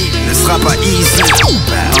cette vie ne sera pas easy.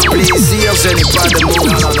 Un plaisir, je n'ai pas de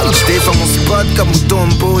mots. Je défends mon spot comme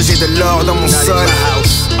Mutombo, j'ai de l'or dans mon sol.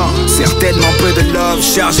 Certainement peu de love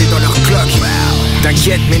chargé dans leur cloque.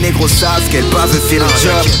 T'inquiète, mes négros savent qu'elles peuvent faire le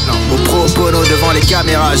job. Au pro bono devant les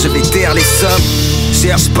caméras, je vais taire les sommes.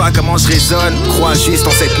 Cherche pas comment je résonne, crois juste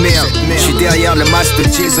en cette merde. Je suis derrière le masque de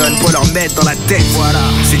Jason pour leur mettre dans la tête. Voilà.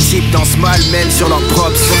 Ces types dansent mal même sur leur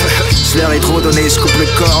propre son. Je leur ai trop donné, je coupe le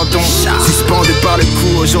cordon. Suspendu par le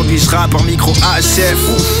cou, aujourd'hui je rappe en micro HF.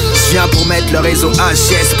 Je viens pour mettre le réseau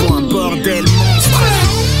HS pour un bordel monstre.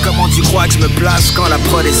 Comment tu crois que je me place quand la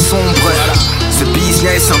prod est sombre? Ce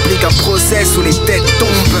business implique un process où les têtes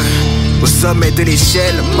tombent. Au sommet de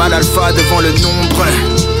l'échelle, mal alpha devant le nombre.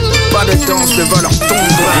 Pas de danse devant leur tombe.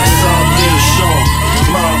 Sabrer le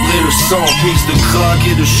champ, marbrer le sang, mix de crack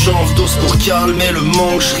et de chanvre, dose pour calmer le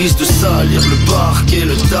manque. Je risque de salir le parquet,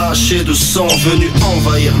 le taché de sang venu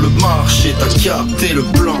envahir le marché. T'as capté le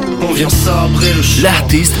plan, on vient sabrer le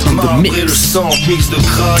champ, marbrer le sang, mix de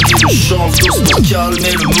crack et de chanvre, dose pour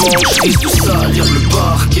calmer le manque. Je risque de salir le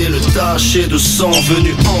parquet, le taché de sang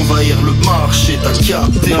venu envahir le marché. T'as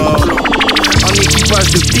capté le plan. Un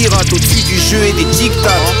équipage de pirates au-dessus du jeu et des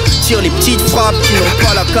tic-tac. Tire les petites frappes qui n'ont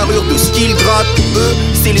pas la carrure de ce qu'ils grattent. Pour eux,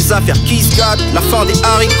 c'est les affaires qui se gâtent. La fin des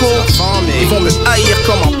haricots, ils vont me haïr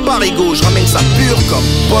comme un parigot. Je ramène ça pur comme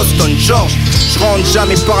Boston George. Je rentre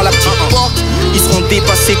jamais par la petite porte. Ils seront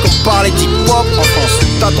dépassés comme par les hip-hop en France.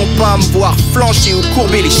 T'attends pas à me voir flancher ou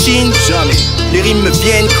courber les chines. Jamais. Les rimes me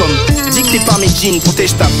viennent comme dictées par mes jeans.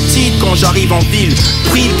 Protège ta petite quand j'arrive en ville.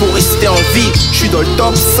 Prie pour rester en vie. Je suis dans le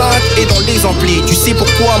top 5 et dans les amplis. Tu sais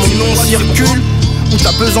pourquoi mon nom circule? Ou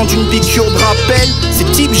t'as besoin d'une piqûre de rappel? Ces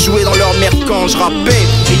types jouaient dans leur merde quand je rappais.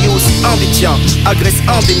 Et aussi un des tiens, agresse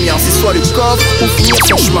un des miens. C'est soit le coffre ou finir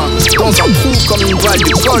son chemin dans un trou comme une balle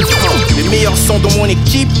de golf. Les meilleurs sont dans mon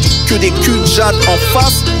équipe que des culs de jade en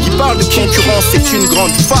face qui parlent de concurrence, c'est une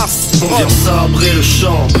grande farce. On vient sabrer le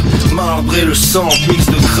champ, marbrer le sang, mix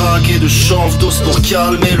de crack et de chanvre, dose pour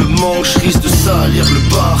calmer le manque. Je risque de salir le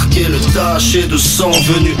parquet, le taché de sang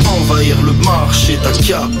venu envahir le marché. T'as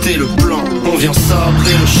capté le plan, on vient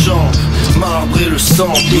sabrer le champ, marbrer le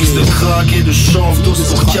sang, mix de crack et de chanvre, dose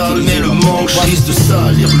pour calmer le manque. Je risque de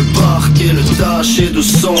salir le parquet, le taché de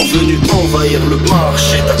sang venu envahir le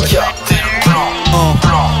marché. T'as capté le plan.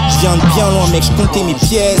 Je viens de bien loin mec, je comptais mes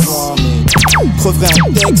pièces. Creverai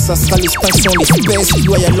un texte, ça sera l'extinction l'espèce.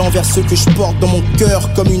 Loyal envers ceux que je porte dans mon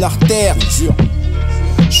cœur comme une artère.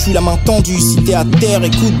 Je suis la main tendue, si t'es à terre,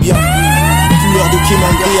 écoute bien. Couleur de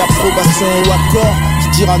Kémandé, approbation ou accord.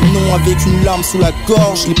 Qui dira non avec une larme sous la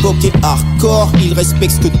gorge. L'époque est hardcore, il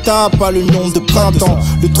respecte ce que t'as, pas le nombre de printemps.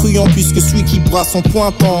 Le truand plus que celui qui brasse son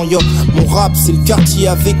pointant. Yo, mon rap c'est le quartier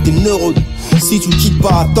avec des neurones. Si tu le quittes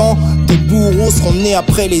pas à temps, tes bourreaux seront nés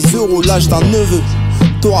après les euros, l'âge d'un neveu.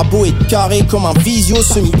 T'auras beau être carré comme un visio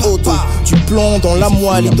semi-auto. Tu plonges dans la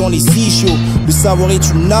moelle et dans les ischios. Le savoir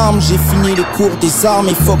est une arme, j'ai fini les cours des armes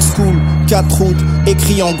et Fox School. 4 routes,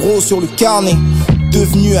 écrit en gros sur le carnet.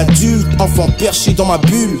 Devenu adulte, enfant perché dans ma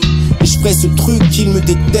bulle. Et je ferai ce truc qu'ils me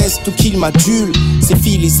détestent ou qu'ils m'adulent. Ces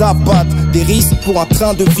filles les abattent, des risques pour un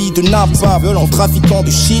train de vie de Napa. Veulent en trafiquant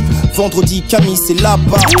de shit, vendredi Camille c'est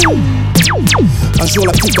là-bas. Un jour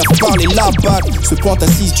la pute va parler la bague. Se pointe à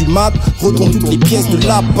 6 du mat, retourne toutes les pièces de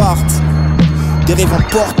l'appart. Des rêves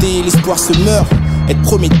emportés, l'espoir se meurt. Être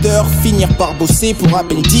prometteur, finir par bosser pour à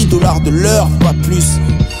peine $10 de l'heure, pas plus.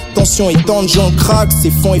 Tension et tension craque,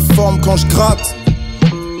 c'est fond et forme quand je gratte.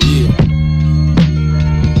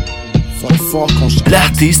 Fond et forme quand je gratte.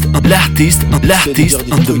 L'artiste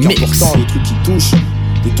on the mix. Des trucs qui touchent,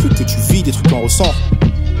 des trucs que tu vis, des trucs qu'on ressent.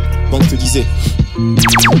 Donc je te disais,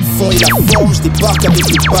 fond et la forme, je débarque avec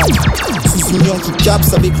le pack. Sous-union qui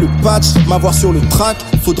capse avec le patch. M'avoir sur le track,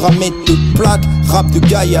 faudra mettre des plaques. Rap de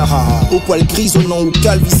gaillard, au poil grisonnant ou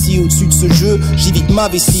calvitie. Au-dessus de ce jeu, j'évite ma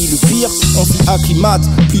vessie. Le pire, on s'y acclimate.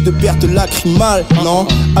 Plus de pertes lacrymales, non.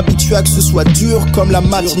 Habitué à que ce soit dur comme la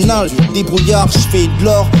matinale. Débrouillard, je fais de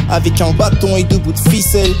l'or avec un bâton et 2 bouts de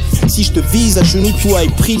ficelle. Si je te vise à genoux, toi et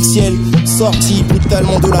pris le ciel. Sorti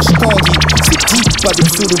brutalement de la candie. C'est deep, pas de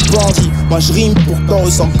pseudo bandit. Moi je rime pour qu'on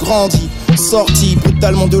ressent grandi. Sorti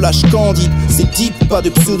brutalement de l'âge candide. C'est deep, pas de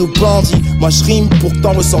pseudo-bandit. Moi je rime pour que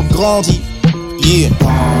t'en ressors grandi. Yeah.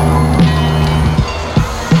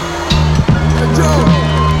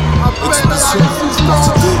 Expédition, partie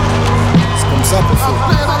 2. C'est comme ça qu'on fait.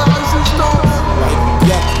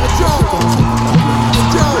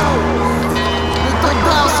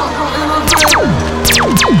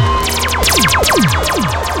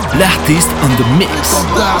 L'artiste on the mix.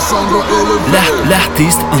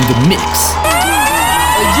 L'artiste on the mix.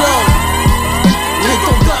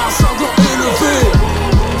 L'étendard sanglant élevé.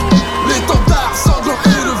 L'étendard sanglant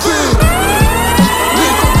élevé.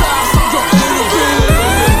 L'étendard sanglant élevé.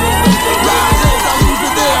 La raise arrive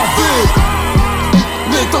énervée.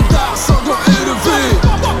 L'étendard sanglant élevé.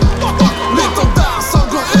 L'étendard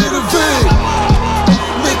sanglant élevé.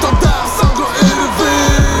 L'étendard sanglant élevé.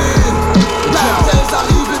 La raise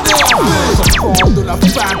arrive énervée. De la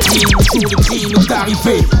patrie, le jour de crime est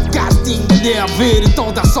arrivé. Casting énervé,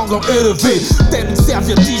 l'étendard sanglant élevé. Tel une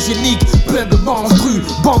serviette hygiénique, pleine de menstrues.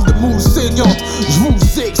 Bande de moules saignantes, j'vous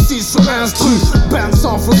sexy sur instru. Bain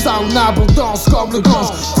sans flow, ça en abondance comme le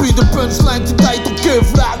gange. Puis de punchline qui taille ton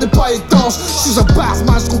kevlar n'est pas étanche. J'suis un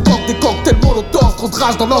bassman, j'concocte des cocktails molotov. Trop de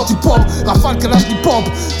rage dans l'anti-pop, rafale calage ni pompe.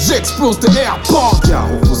 J'explose tes airpods. Gare,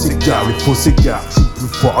 il faut s'égare. J'suis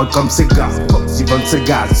plus fort comme Sega. Comme Steven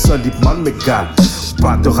Seagal, seul Hitman m'égale.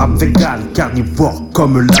 Pas de rap vegan, carnivore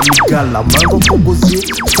comme l'amigale. La main dans ton gosier,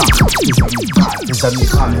 ça, les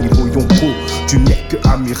amirales, niveau Yonko, tu n'es que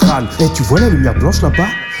amiral. Et tu vois la lumière blanche là-bas?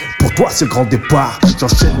 Pour toi c'est le grand départ.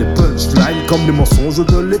 J'enchaîne les punchlines comme les mensonges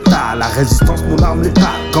de l'état. La résistance mon arme létale,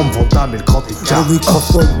 comme Van Damme et le grand écart. Le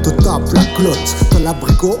microphone te tape la clotte. T'as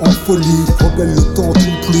l'abricot en folie. Rebelle le temps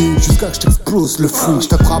d'une pluie. Jusqu'à que je t'explose le fruit. Je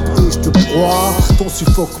t'attrape et je te broie. Ton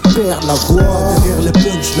suffoque perd la voix. Derrière les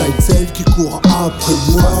punchlines, celle qui court après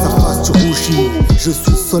moi. Ta face tu rougis. Je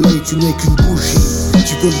suis le soleil, tu n'es qu'une bougie.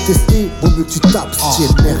 Tu veux me tester, vaut mieux que tu tapes. Si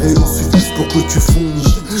elle mer et l'eau suffisent pour que tu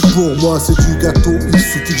fondes. Pour moi c'est du gâteau, il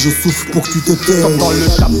suffit que je souffle pour que tu te taises. Comme dans le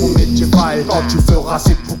chapeau médiéval, quand tu feras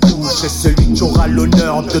ces coucous, c'est celui qui aura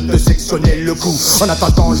l'honneur de te sectionner le cou. En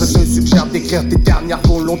attendant, je te suggère d'écrire tes dernières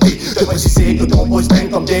volontés. De préciser que ton boys bang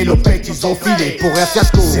comme des lopettes qu'ils ont filé pour un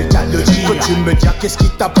fiasco. C'est le cas de dire que tu me dire qu'est-ce qui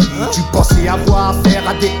t'a pris. Tu pensais avoir affaire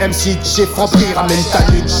à des MC que j'ai franchi. Ramène ta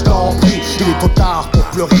lutte, je t'en prie. Il est trop tard pour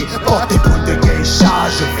pleurer. Porte tes boules de geisha,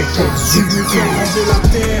 je vais t'exhumer. la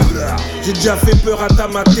terre. J'ai déjà fait peur à ta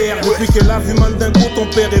matière. Depuis qu'elle a vu Mandingo, ton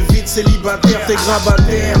père est vite célibataire. T'es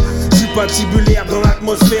grabataire, j'suis patibulaire dans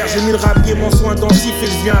l'atmosphère. J'ai mis le rap game en soin densif et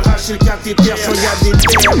j'viens arracher le cathéter. Sans y'a des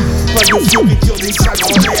terres, pas de fioriture des sacs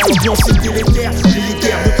en l'air. L'ambiance est délétère,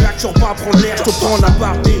 militaire de claque sur pas prendre l'air. J'te prends en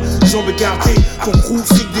aparté, jambes écartées. Ton crew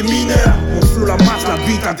c'est que des mineurs. Mon flow la masse, la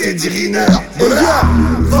bite à Teddy Riner.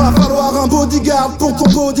 Va falloir un bodyguard pour ton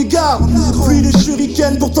bodyguard. Puis les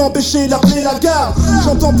shurikens pour t'empêcher d'appeler la garde.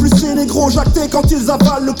 J'entends plus ces négros jacter quand ils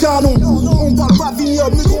avalent le canon. On parle pas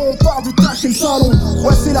vignoble négro, on parle de tâcher le salon.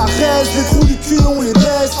 Ouais c'est la reste, les trous du cul on les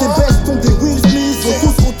baisse. Les bestes ont des Will Smith,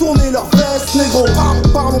 vont tous retourner leur veste. Négro,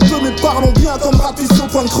 parlons peu mais parlons bien comme rapide sur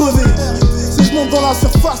le point de crever. Si je monte dans la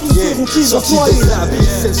surface, nous serons qui vont se noyer.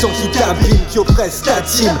 C'est le son qui t'abîme, qui oppresse ta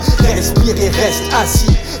team. Respire et reste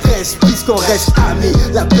assis, reste puisqu'on reste amis.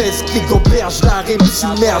 La baisse qui t'auberge la rime,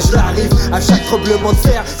 submerge la rive. À chaque tremblement de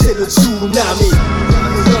fer, c'est le tsunami.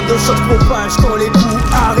 Plein de choses propagent quand les coups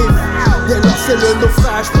arrivent. Dès lors c'est le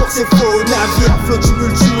naufrage pour ces faux navires. Flot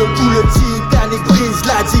tumultueux, tout le Titanic brise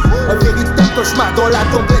la digue. Un véritable cauchemar dans la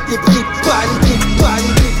tempête et pris panique,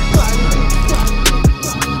 panique, panique.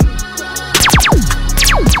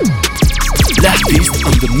 L'artiste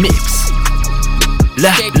on the mix.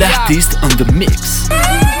 L'artiste on the mix.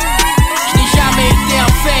 Je n'ai jamais été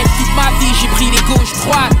un fait, toute ma vie j'ai pris les gauches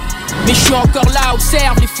droites. Mais je suis encore là,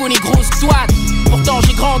 observe les faux négros squats. Pourtant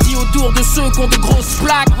j'ai grandi autour de ceux qui ont de grosses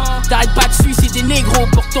plaques. T'arrêtes pas de suicider des négros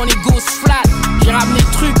pour que ton ego se flatte. J'ai ramené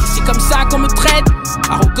le truc, c'est comme ça qu'on me traite.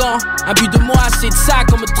 Arrogant, un but de moi, c'est de ça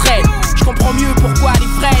qu'on me traite. Je comprends mieux pourquoi les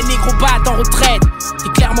vrais négros battent en retraite. T'es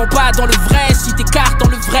clairement pas dans le vrai si t'écartes dans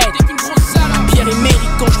le vrai. T'es une grosse salope. Pierre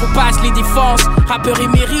émérite quand je repasse les défenses. Rappeur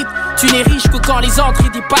émérite, tu n'es riche que quand les entrées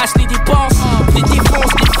dépassent les dépenses. Des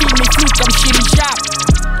défenses, des films et flous comme chez les Japs.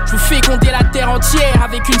 Je veux féconder la terre entière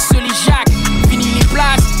avec une seule éjac. Fini les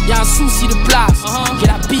places, y'a un souci de place. J'ai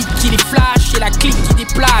la bite qui les flash et la clique qui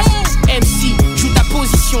déplace. MC, joue ta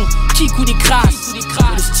position, kick ou des crasses.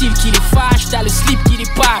 Le style qui les fâche, t'as le slip qui les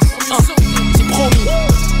passe. C'est promis,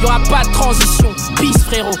 y'aura pas de transition. Peace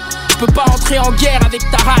frérot, je peux pas entrer en guerre avec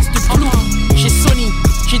ta race de plou. J'ai Sony,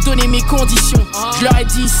 j'ai donné mes conditions. Je leur ai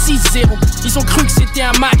dit 6-0, ils ont cru que c'était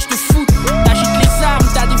un match de foot. T'agites les armes,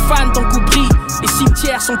 t'as des fans, ton coup brille. Les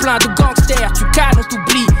cimetières sont pleins de gangsters, tu cales, on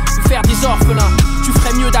t'oublie. Nous faire des orphelins, tu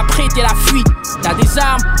ferais mieux d'apprêter la fuite. T'as des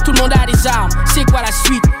armes, tout le monde a des armes. C'est quoi la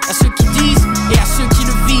suite? À ceux qui disent et à ceux qui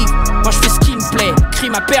le vivent. Moi je fais ce qui me plaît.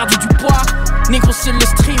 Crime a perdu du poids, négro seul le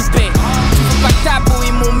stream paie. Tu veux pas que ta beau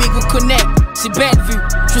et mon mégo connectent. C'est belle vue,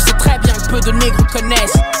 je sais très bien que peu de négros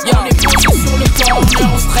connaissent. Y'a on est posé sur le corner,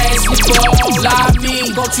 on stresse les bords.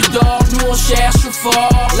 L'ami, quand tu dors, nous on cherche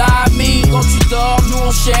fort. L'ami, quand tu dors, nous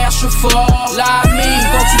on cherche fort. L'ami,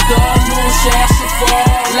 quand tu dors, nous on cherche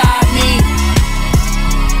fort. L'ami.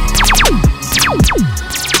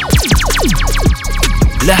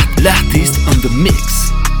 L'artiste on the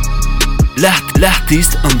mix.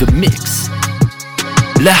 L'artiste on the mix.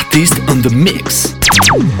 L'artiste on the mix.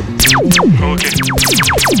 Ok.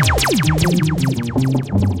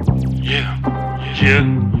 Yeah, yeah,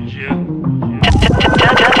 yeah.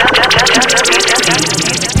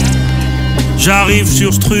 J'arrive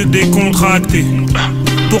sur ce truc décontracté.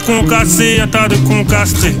 Pour concasser un tas de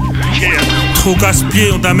concastrés. Trop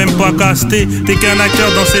casse-pied, on t'a même pas casté. T'es qu'un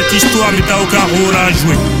acteur dans cette histoire, mais t'as aucun rôle à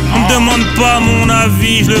jouer. On me demande pas mon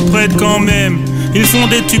avis, je le prête quand même. Ils font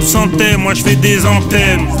des tubes sans thème, moi je fais des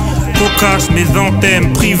antennes. Cocasse mes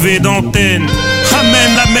antennes, privées d'antennes.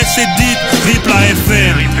 Ramène la messe est dite, rip la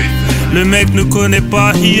FM. Le mec ne connaît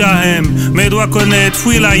pas IAM, mais doit connaître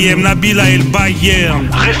Will.i.am, Nabila et le Bayern.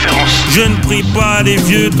 Référence. Je ne prie pas les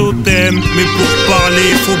vieux totems, mais pour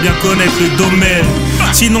parler, faut bien connaître le domaine.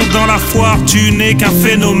 Sinon dans la foire, tu n'es qu'un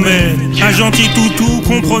phénomène. Un gentil toutou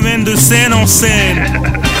qu'on promène de scène en scène.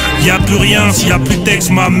 Y'a plus rien, s'il y a plus de texte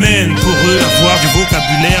m'amène. Pour eux, avoir du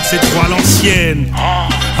vocabulaire, c'est trop à l'ancienne.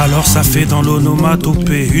 Alors ça fait dans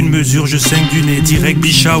l'onomatopée une mesure, je saigne du nez, direct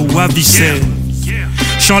Bichat ou Avicenne.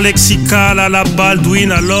 Chant lexical à la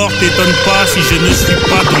Baldwin, alors t'étonne pas si je ne suis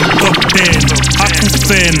pas dans le top 10.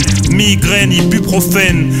 Acouphène, migraine,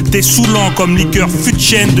 ibuprofène. T'es saoulant comme liqueur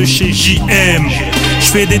fut-chaîne de chez JM.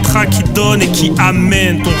 J'fais des tracks qui donnent et qui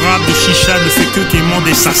amènent. Ton rap de chicha ne fait que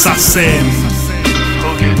quémander ça sème.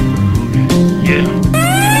 Ok, yeah.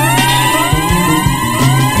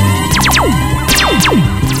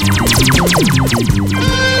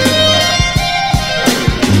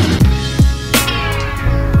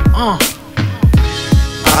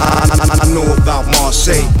 I know about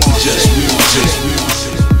Marseille. Just music.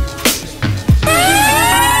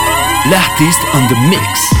 L'artiste on the mix.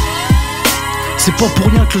 C'est pas pour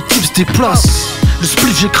rien que le type se déplace. Le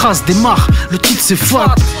spliff j'écrase, démarre, le titre c'est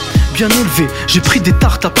fat. Bien élevé, j'ai pris des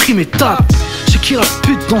tartes, t'as pris mes tapes. J'ai qui la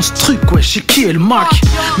pute dans ce truc, ouais, j'ai qui est le Mac.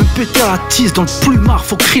 Me péter à la tise dans le plumard,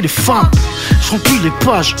 faut crier les femmes. Je remplis les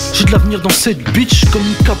pages, j'ai de l'avenir dans cette bitch comme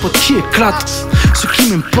une capote qui éclate. Ceux qui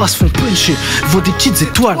m'aiment pas se font puncher, voient des petites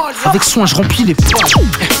étoiles. Avec soin je remplis les pages.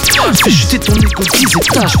 Je fais chuter ton écho 10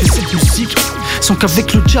 étages, je fais cette musique sans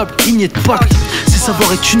qu'avec le diable il n'y ait de pacte. C'est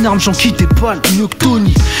savoir être une arme, j'en quitte des balles, mieux que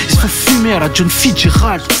Tony. Ils se font fumer à la John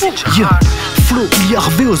Fitzgerald. Yeah. Flo, Lee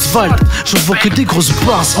Harvey Oswald. J'en vois que des grosses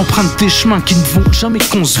barres, empruntent des chemins qui ne vont jamais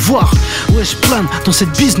qu'on se voir. Ouais, je plane dans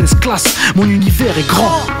cette business class. Mon univers est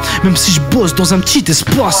grand, même si je bosse dans un petit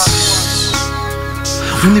espace.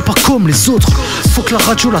 On n'est pas comme les autres. Faut que la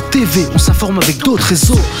radio, la TV, on s'informe avec d'autres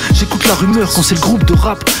réseaux. J'écoute la rumeur quand c'est le groupe de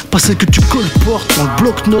rap. Pas celle que tu colportes dans le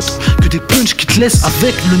bloc-notes. Que des punchs qui te laissent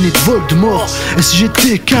avec le nez de Voldemort. Et si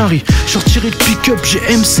j'étais Quinry, je sortirais le pick-up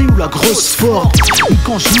GMC ou la grosse Ford. Et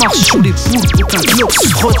quand je marche sur les boules, aucun glock se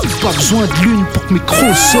frotte. Pas besoin de lune pour que mes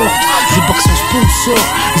crocs sortent. Je débarque sans sponsor.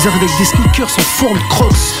 Ils arrivent avec des sneakers sans forme de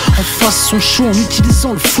crocs. En face sont chauds en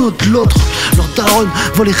utilisant le flow de l'autre. Leur daronne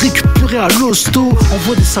va les récupérer à l'hosto.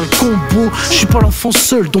 Envoie des sales combos. Je suis pas l'enfant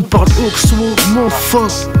seul dont parle Oxmo. Mon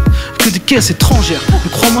fuck. Que des caisses étrangères.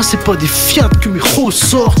 Mais crois-moi, c'est pas des Fiat que mes ros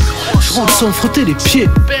sortent. Je rentre sans frotter les pieds.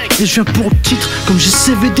 Et je viens pour le titre comme j'ai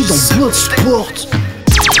CVD dans Bloodsport.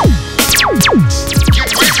 Get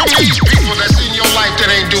away from these people that's in your life that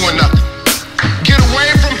ain't doing nothing. Get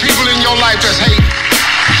away from people in your life that's hating.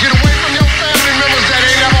 Get away from your family members that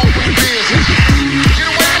ain't ever open business. Get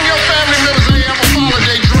away from your family members that ain't ever followed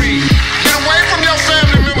their dreams. Get away from your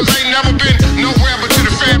family members that ain't never been nowhere but to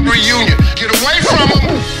the family reunion. Get away from them.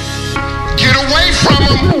 Get away from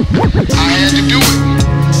them. I had to do it.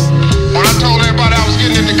 When I told everybody I was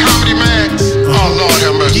getting into comedy, man, oh Lord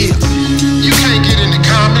have mercy. You can't get into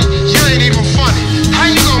comedy. You ain't even funny. How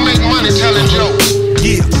you gonna make money telling jokes?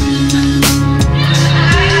 Yeah.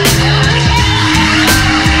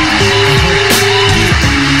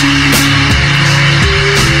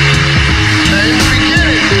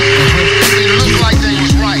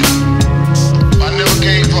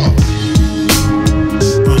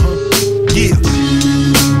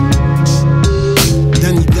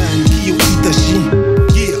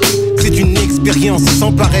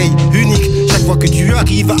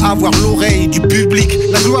 arrive à avoir l'oreille du public.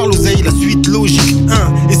 La gloire, l'oseille, la suite logique.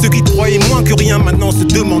 Et ceux qui croyaient moins que rien maintenant se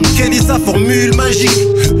demandent quelle est sa formule magique.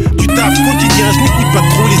 Du taf quotidien, je n'écoute pas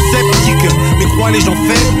trop les sceptiques, mais crois les gens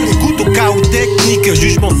faibles, écoute au chaos technique.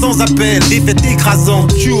 Jugement sans appel, défaite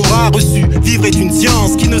écrasante. Tu auras reçu, vivre est une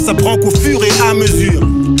science qui ne s'apprend qu'au fur et à mesure.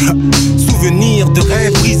 Souvenir de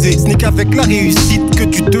rêves brisés, ce n'est qu'avec la réussite que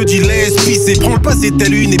tu te dis laisse pisser. Prends le passé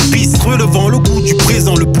tel une épice, relevant le goût du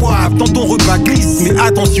présent. Le poivre dans ton repas glisse, mais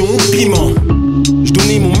attention au piment. Je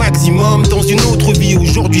donnais mon maximum dans une autre vie.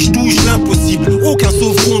 Aujourd'hui je touche l'impossible, aucun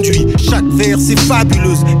sauf-conduit. Chaque vers c'est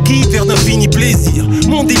fabuleuse, guide vers d'infinis plaisirs.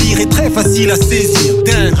 Mon délire est très facile à saisir.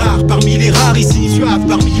 D'un rare parmi les rares ici, suave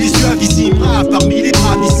parmi les suavissimes, rare parmi les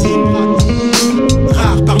bravissimes.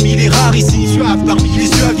 Rare parmi les rares ici, suave parmi les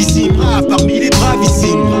suavissimes, rare parmi les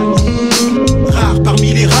bravissimes. Rare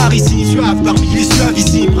parmi les rares ici, suave parmi les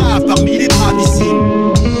suavissimes, rare parmi les bravissimes.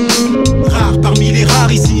 Rare parmi les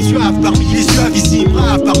rares ici, suave parmi les suavissimes,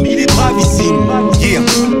 rare parmi les bravissimes. Yeah.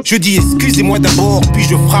 Je dis excusez-moi d'abord, puis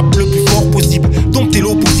je frappe le plus fort possible. Dompter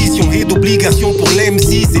l'opposition et d'obligation pour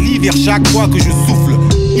l'MC. C'est l'hiver chaque fois que je souffle.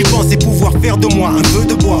 Ils pensaient pouvoir faire de moi un feu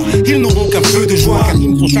de bois. Ils n'auront qu'un feu de joie, car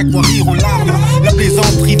ils me font chaque fois rire aux larmes. La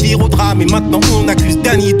plaisanterie vire au drame, et maintenant on accuse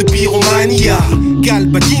Danny de pyromania.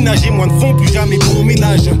 Galbadinage et moins ne font plus jamais bon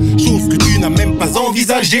ménage. Chose que tu n'as même pas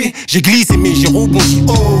envisagée. J'ai glissé mais j'ai rebondi,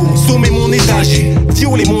 oh, sommet mon étage.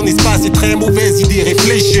 Violer mon espace est très mauvaise idée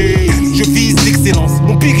réfléchie. Je vise l'excellence,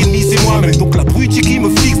 mon pire ennemi c'est moi-même. Donc la brute qui me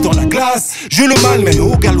fixe dans la glace, je le malmène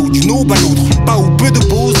au galop d'une aube à l'autre. Pas ou peu de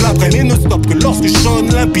pause, l'après-midi ne stoppe que lorsque je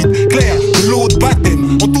sonne limpide, clair, de l'eau de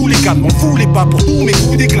baptême. En tous les cas, m'en foulez pas pour tous mes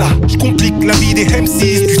coups d'éclat. Je complique la vie des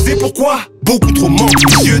M6, tu sais pourquoi? Beaucoup trop manque,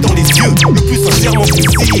 les yeux dans les yeux, le plus sincèrement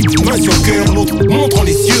possible. Main sur le cœur, l'autre montrant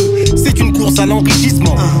les cieux. C'est une course à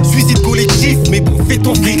l'enrichissement, suicide collectif, mais bon, fais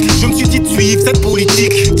ton fric. Je me suis dit de suivre cette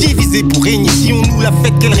politique, divisée pour régner. Si on nous la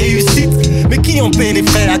fait, quelle réussite. Mais qui en paie les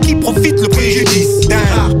frais, à qui profite le préjudice? D'un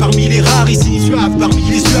rare parmi les rares ici, suave parmi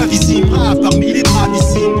les suavissimes, rare parmi les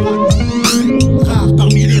bravissimes. Rare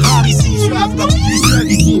parmi les rares ici, suave parmi les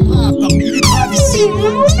suavissimes, rare parmi les bravissimes.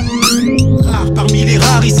 Rare parmi les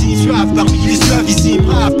rares ici, suave parmi les suavissimes,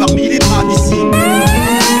 rare parmi les bravissimes.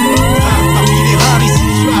 Rare parmi les rares ici,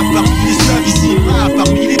 suave parmi les suavissimes, rare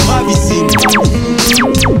parmi les bravissimes.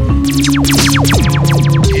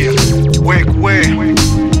 Ouais,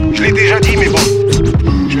 je l'ai déjà dit mais bon,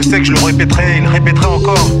 je sais que je le répéterai et le répéterai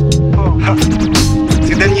encore.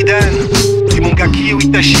 C'est Danny Dan et mon gars Kiyo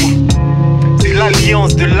Itachi. C'est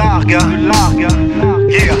l'alliance de Larga.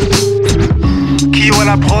 Yeah. Kiyo à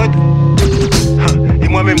la prod et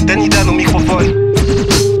moi-même Danny Dan au microphone.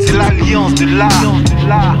 C'est l'alliance de l'art.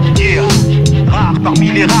 Yeah. Rare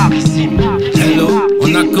parmi les rarissimes. Hello,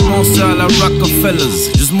 on a commencé à la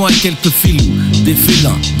Rockefellers. Juste moi et quelques filous, des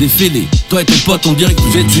félins, des fêlés. Toi et ton pote on dirait que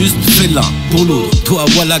vous êtes juste félins. Pour l'autre, toi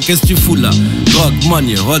voilà qu'est-ce que tu fous là? Drug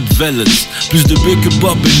money, Rottweilers. Plus de B que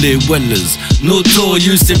Bob et les Wellers.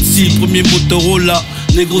 Notorious MC, premier Motorola.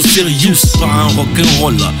 Négro serious, pas un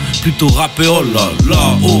rock'n'roll. Plutôt rappé, oh là,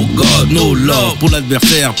 oh god, no love. Pour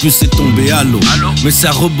l'adversaire, plus c'est tombé à l'eau. Mais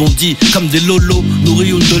ça rebondit comme des lolos.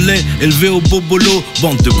 Nourris de lait, élevé au bobolo.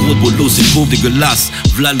 Bande de gros bolos, c'est beau, dégueulasse.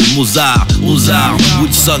 V'là le Mozart, Ozar,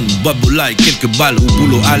 Woodson, Babola et quelques balles au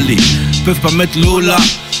boulot, allez. Peuvent pas mettre le haut là.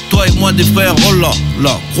 Toi et moi des frères, oh là,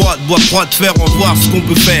 croix de bois, croix de fer, on va voir ce qu'on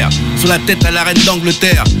peut faire. Sur la tête à la reine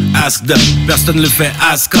d'Angleterre, ask them, personne le fait,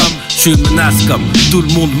 ask comme. Je suis une menace comme tout le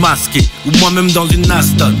monde masqué. Ou moi-même dans une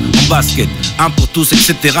Aston, en basket. Un pour tous,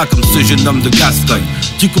 etc. comme ce jeune homme de Gascogne.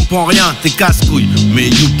 Tu comprends rien, t'es casse-couille. Mais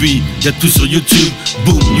youpi, y'a tout sur YouTube.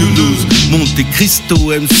 Boom, you lose. Monte Cristo,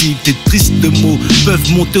 MC, tes tristes mots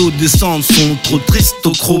peuvent monter ou descendre, sont trop tristes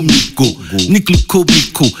au chromico. Nique le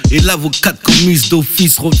comico. Et l'avocat commise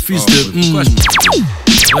d'office refuse de. Quoi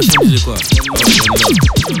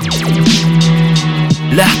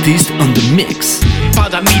l'artiste on the mix. Pas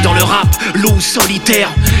d'amis dans le rap, loup solitaire.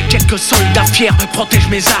 Quelques soldats fiers protègent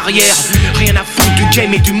mes arrières. Rien à foutre du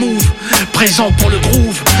game et du move. Présent pour le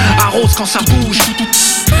groove, arrose quand ça bouge.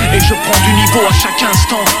 Et je prends du niveau à chaque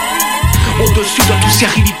instant. Au-dessus de tous ces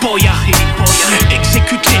rilipoyas.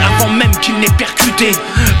 Exécuté avant même qu'il n'ait percuté.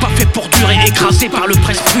 Pas fait pour durer, écrasé par le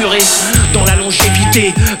presse puré. Dans la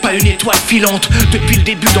longévité, pas une étoile filante. Depuis le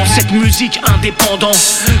début dans cette musique indépendant.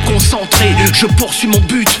 Concentré, je poursuis mon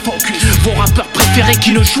but. Vos rappeurs préférés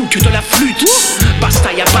qui ne jouent que de la flûte.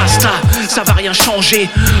 Basta ya basta, ça va rien changer.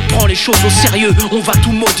 Prends les choses au sérieux, on va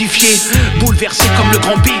tout modifier. Bouleversé comme le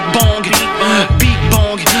grand Big Bang. Big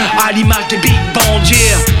Bang, à l'image des Big Bandiers.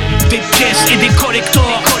 Des pièces et des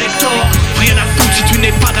collectors. Rien à foutre si tu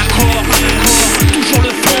n'es pas d'accord. Toujours le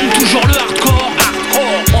fond, toujours le hardcore.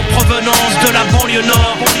 provenance de la banlieue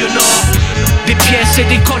nord. Des pièces et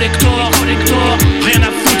des collectors. Rien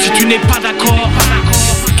à foutre si tu n'es pas d'accord.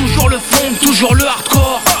 Toujours le fond, toujours le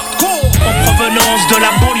hardcore. En provenance de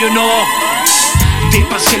la banlieue nord.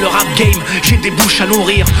 Dépasser le rap game, j'ai des bouches à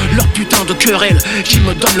nourrir. Leur putain de querelle qui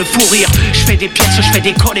me donne le fou rire. Je fais des pièces, je fais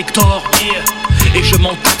des collectors. Et je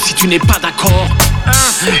m'en tape si tu n'es pas d'accord.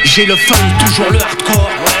 J'ai le fun, toujours le hardcore.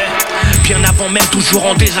 Bien avant même, toujours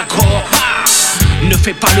en désaccord. Ne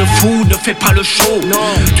fais pas le fou, ne fais pas le show.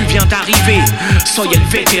 Tu viens d'arriver, soy el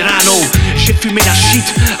veterano. J'ai fumé la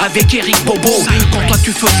shit avec Eric Bobo. Quand toi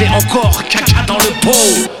tu faisais encore caca dans le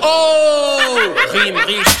pot. Oh, rime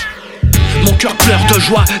riche. Mon cœur pleure de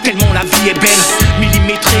joie, tellement la vie est belle.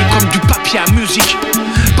 Millimétrée comme du papier à musique.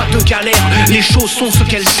 Pas de galère, les choses sont ce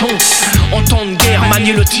qu'elles sont. En temps de guerre,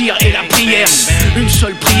 manier le tir et la prière. Une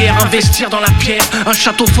seule prière, investir dans la pierre. Un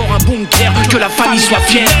château fort, un bunker, que la famille soit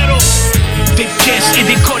fière. Des pièces et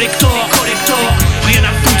des collectors. Rien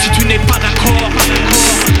à foutre si tu n'es pas d'accord.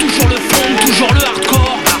 Toujours le fond, toujours le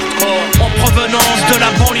hardcore. En provenance de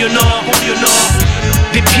la banlieue nord.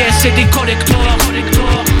 Des pièces et des collectors.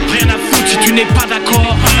 Rien à foutre si tu n'es pas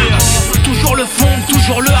d'accord. Toujours le fond,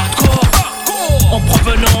 toujours le hardcore. En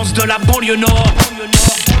provenance de la banlieue nord.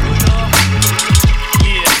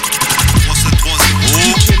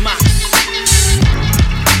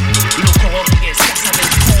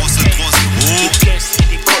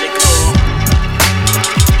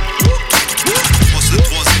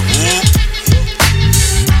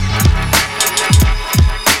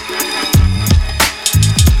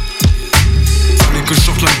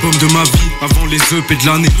 L'album de ma vie avant les EP de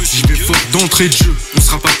l'année. J'y vais fort d'entrée de jeu, on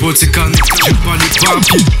sera pas potes, c'est cané. J'aime pas les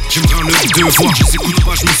papiers, j'aime bien leur devoir. Je les écoute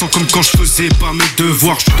pas, je me sens comme quand je faisais pas mes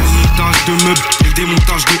devoirs. Je suis dans le montage de meubles et le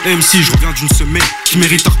démontage de MC. Je reviens d'une semaine qui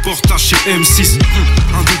mérite un reportage chez M6.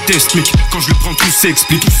 Un de test, mec, quand je le prends tout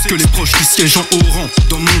s'explique. Que les proches qui siègent en haut rang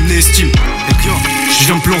dans mon estime. Et bien, je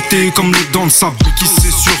viens me planter comme les dents de sable. Qui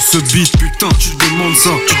c'est sur ce beat, putain, tu te demandes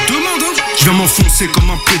ça. Tu te demandes, hein? Je viens m'enfoncer comme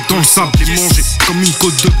un pied dans le sable. Les manger comme une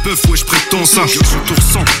côte de bœuf, ouais je prétends ça. Je retour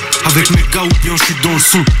sans avec mes gars ou bien je suis dans le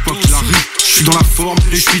son. Quoi qu'il arrive, je suis dans la forme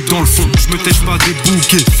et je suis dans le fond. Je me tèche pas des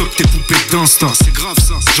bouquets, fuck tes poupées d'insta. C'est grave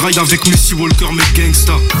ça. Je ride avec Messi Walker, mes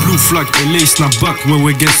gangsta. Blue flag, LA snapback,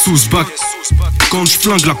 ouais guess who's back. Quand je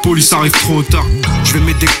flingue, la police arrive trop tard. Je vais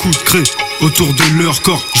mettre des coups de craie autour de leur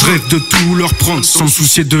corps. Je rêve de tout leur prendre sans me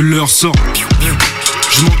soucier de leur sort.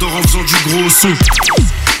 Je m'endors en faisant du gros son.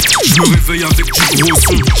 Je me réveille avec du gros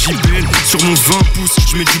son. JBL sur mon 20 pouces,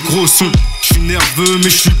 je mets du gros son. Je suis nerveux mais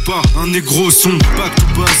je suis pas un négro son. Back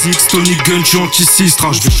to basics, Tony Gun, je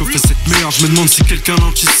anti-sistra. Je vais chauffer cette merde, je me demande si quelqu'un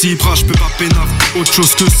l'anticipera. Je peux pas pénave, autre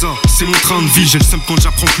chose que ça. C'est mon train de vie, j'ai le seum quand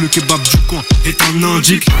j'apprends que le kebab du coin est un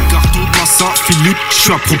indique. Carton, massa, Philippe, je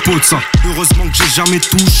suis à propos de ça. Heureusement que j'ai jamais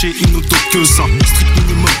touché une autre que ça. Strict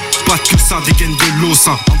minimum, pas que ça, des gaines de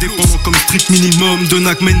l'ossa. Indépendant comme strict minimum de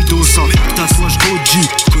Nac Mendoza. Tatouage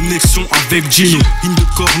OG, connexion avec Gino. In the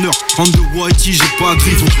corner, on the whitey, j'ai pas de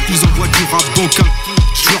rivo. Ils envoient du rap bancal,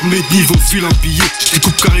 je leur mets de niveau, file un billet. Je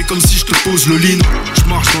découpe carré comme si je te pose le lino. Je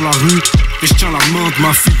marche dans la rue et je tiens la main de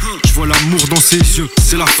ma fille. Je vois l'amour dans ses yeux,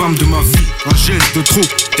 c'est la femme de ma vie. Un geste de trop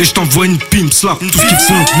et je t'envoie une pimp slap. Tout ce qu'ils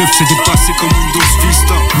font neuf c'est dépassé comme Windows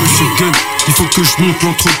Vista. Monsieur Gun, il faut que je monte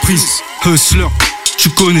l'entreprise. Hustler, tu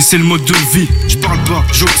connais c'est le mode de vie. Je parle pas,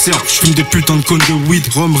 j'observe, je fume des putains de cônes de weed.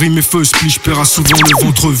 Rhum, rime et feu, split, j'perds souvent le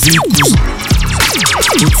ventre vide, cousin.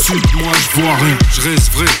 Au-dessus de moi je vois rien, je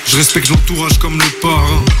reste vrai, je respecte l'entourage comme le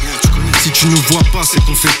parrain. Si tu nous vois pas c'est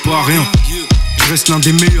qu'on fait pas rien. Je reste l'un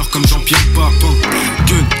des meilleurs comme Jean-Pierre Papin.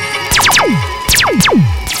 Gun.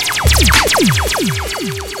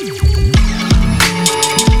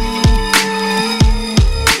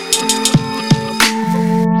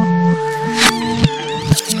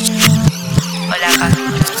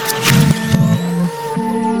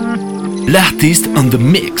 L'artiste on the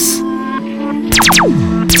mix.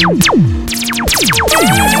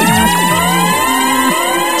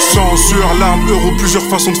 Censure, l'arme, euro, plusieurs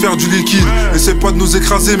façons de faire du liquide. Essaie pas de nous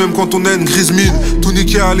écraser même quand on a une grise mine. Tout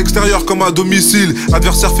niqué à l'extérieur comme à domicile.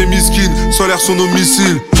 Adversaire fait miskin, solaire son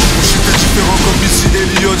domicile. J'étais différent comme ici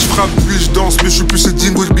Elliott. J'frappe puis j'danse mais j'suis plus ce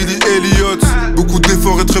dingo de Billy Elliott. Beaucoup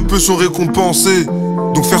d'efforts et très peu sont récompensés.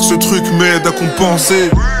 Donc faire ce truc m'aide à compenser.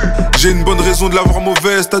 J'ai une bonne raison de l'avoir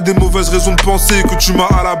mauvaise. T'as des mauvaises raisons de penser que tu m'as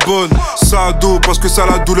à la bonne. Ça a dos parce que c'est à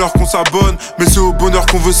la douleur qu'on s'abonne. Mais c'est au bonheur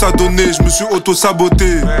qu'on veut s'adonner. Je me suis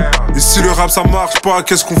auto-saboté. Et si le rap ça marche pas,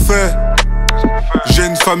 qu'est-ce qu'on fait? J'ai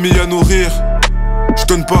une famille à nourrir. Je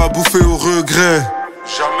donne pas à bouffer au regret.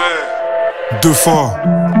 Jamais. Deux fois.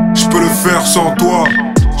 Je peux le faire sans toi.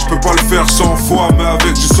 Je peux pas le faire 100 fois, mais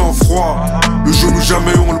avec du sang-froid. Le genou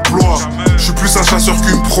jamais on le ploie. Je suis plus un chasseur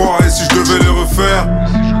qu'une proie. Et si je devais les refaire,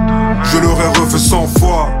 je l'aurais refait 100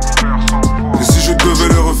 fois. Et si je devais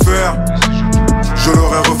les refaire, je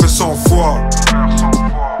l'aurais refait 100 fois.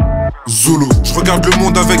 Zulu. Je regarde le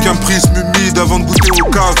monde avec un prisme humide. Avant de goûter au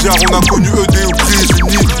caviar, on a connu ED aux prises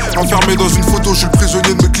uniques. Enfermé dans une photo, je suis le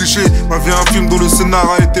prisonnier de mes clichés. Ma vie un film dont le scénar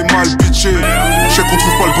a été mal pitché. Je sais qu'on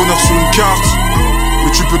trouve pas le bonheur sur une carte,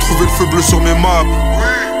 mais tu peux trouver le feu bleu sur mes maps.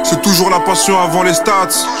 C'est toujours la passion avant les stats.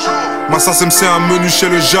 Ma SACEM c'est un menu chez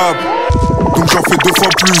le Jab. Donc j'en fais deux fois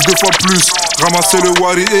plus. Ramasser le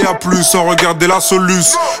Wari et à plus, sans regarder la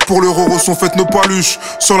soluce. Pour le Roro sont faites nos paluches,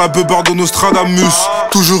 sur la beubarde de Nostradamus.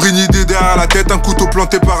 Toujours une idée derrière la tête, un couteau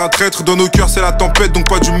planté par un traître. Dans nos cœurs c'est la tempête, donc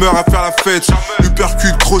pas d'humeur à faire la fête.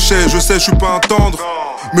 Uppercut, crochet, je sais je suis pas un tendre,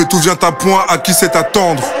 mais tout vient à point, à qui c'est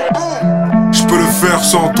attendre. Je peux le faire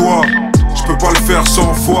sans toi, je peux pas le faire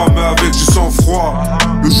 100 fois, mais avec du sang-froid.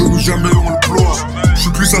 Le genou jamais on le ploie. Je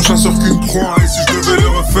suis plus un chasseur qu'une proie. Et si je devais le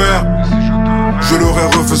refaire, je l'aurais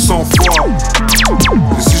refait 100 fois.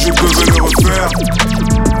 Et si je devais le refaire,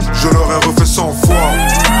 je l'aurais refait 100 fois.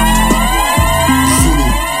 Zulu.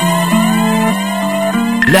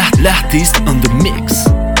 L'artiste on the mix.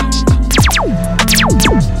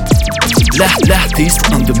 L'artiste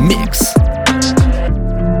on the mix.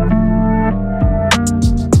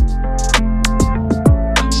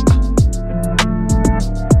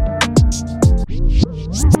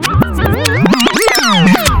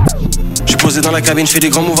 Dans la cabine, je fais des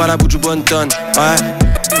grands moves à la bout du bonne tonne. Ouais.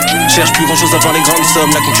 Cherche plus grand chose à part les grandes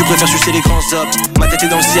sommes. Là quand tu préfères sucer les grands hops. Ma tête est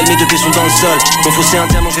dans le ciel, mes deux pieds sont dans le sol. Mon faux c'est un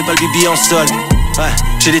diamant, je vais pas le bibi en sol. Ouais.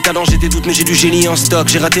 J'ai des talents, j'ai des doutes, mais j'ai du génie en stock.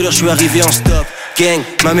 J'ai raté l'heure, je suis arrivé en stop. Gang,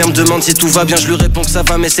 ma mère me demande si tout va bien, je lui réponds que ça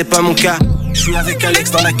va, mais c'est pas mon cas. Je suis avec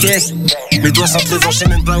Alex dans la caisse. Mes doigts s'entrevant, je sais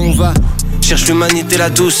même pas où on va. Cherche l'humanité, la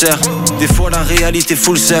douceur. Des fois la réalité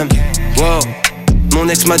full seum. Wow. Mon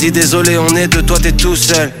ex m'a dit désolé, on est deux, toi t'es tout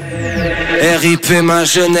seul. RIP ma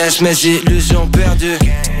jeunesse, mes illusions perdues.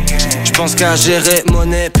 J'pense qu'à gérer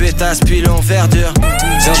monnaie, pétasse, pilon, verdure.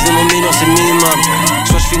 Tiens, je veux mon million, c'est le minimum.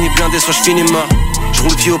 Soit je finis blindé, soit je finis mort. Je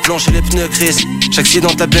roule pied au plancher, les pneus crissent.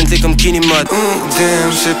 J'accidente la Bentley comme Kenny Mod.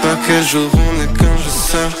 Damn, je sais pas quel jour on est quand je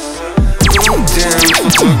sors. Damn, trop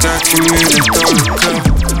de drogue accumulée dans le corps.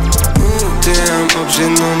 Damn, objet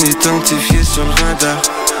non identifié sur le radar.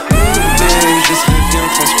 Je serais bien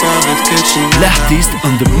transparaître que tu n'as. L'artiste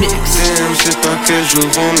on the mix. Damn, je sais pas quel jour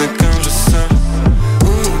on est quand je sors.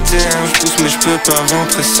 Damn, je pousse mais je peux pas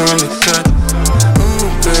rentrer sans le code.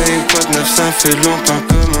 Babe, quoi de neuf, ça fait longtemps,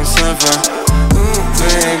 comment ça va?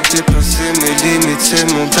 Babe, dépasser mes limites, c'est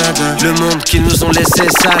mon dada. Le monde qu'ils nous ont laissé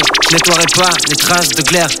sale, je nettoierai pas les traces de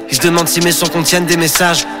glaire. Ils se demandent si mes sons contiennent des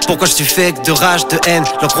messages. Pourquoi je suis fake de rage, de haine?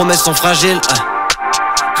 Leurs promesses sont fragiles.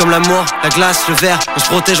 Comme l'amour, la glace, le verre, on se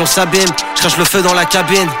protège, on s'abîme. Je crache le feu dans la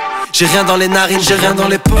cabine. J'ai rien dans les narines, j'ai rien dans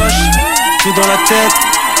les poches. Tout dans la tête,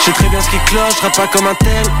 je sais très bien ce qui cloche. Je rappe pas comme un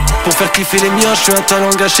tel, pour faire kiffer les mioches. Je suis un talent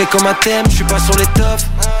gâché comme un thème. Je suis pas sur les toffs,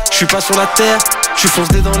 je suis pas sur la terre. Je suis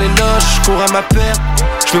foncé dans les loges, je cours à ma paire.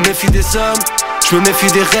 Je me méfie des hommes, je me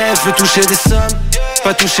méfie des rêves. Je veux toucher des sommes,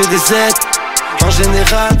 pas toucher des aides. En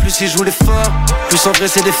général, plus ils jouent les forts, plus en vrai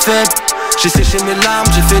c'est des faibles. J'ai séché mes larmes,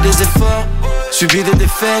 j'ai fait des efforts, subi des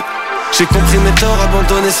défaites. J'ai compris mes torts,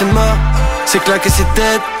 abandonné c'est mort. C'est claqué c'est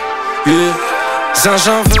tête.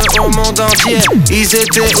 J'en veux au monde entier. Ils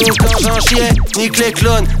étaient où quand j'en chiais? Nique les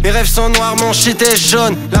clones, mes rêves sont noirs, mon shit est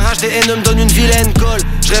jaune. La rage des haineux me donne une vilaine colle.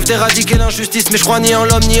 Je rêve d'éradiquer l'injustice, mais je crois ni en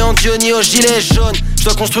l'homme, ni en Dieu, ni au gilet jaune. Je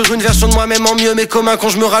dois construire une version de moi-même en mieux, mais comme un con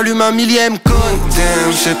je me rallume un millième cône.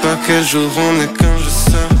 Damn, je sais pas quel jour on est quand je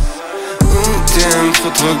sors. Damn, trop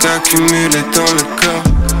de drogue accumulée dans le corps.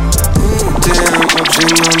 Damn, objet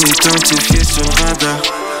non identifié sur le radar.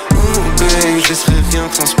 Babe, je laisserai rien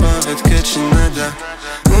transparaître que tu nada.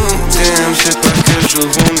 Damn, je sais pas quel jour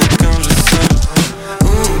on est quand je sors.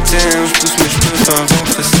 Damn, je pousse mais je peux pas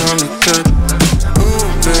rentrer sans le code.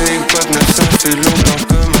 Babe, quoi de neuf, ça fait longtemps,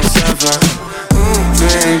 comment ça va?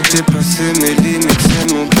 Babe, dépasser mes limites,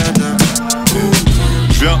 c'est mon dada.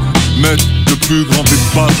 J'viens mettre le plus grand des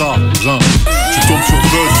bazars, hein. Tu tombes sur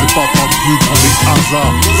buzz, c'est pas par le plus grand des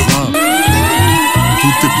hasards, hein.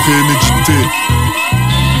 Tout est prémédité.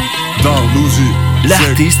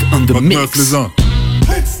 L'artiste on the mix. Les uns.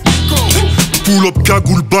 Pull up,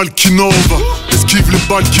 cagoule, balle qui nove. Esquive les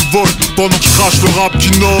balles qui volent pendant que je crache le rap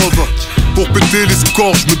qui nove. Pour péter les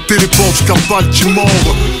scores, je me téléporte jusqu'à Baltimore.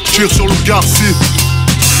 Tire sur le Garci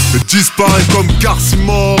et disparaît comme Garci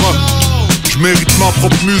mort. Je mérite ma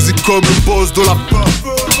propre musique comme le boss de la peur.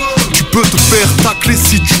 Tu peux te faire tacler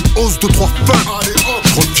si tu oses 2-3 fins.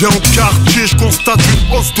 Je reviens au quartier, je constate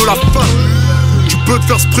une hausse de la faim. Tu peux te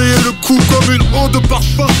faire sprayer le cou comme une eau de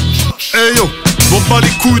parfum. Hey yo, m'en bats les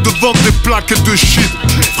couilles de vendre des plaquettes de shit.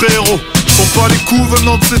 Frérot, m'en bats les couilles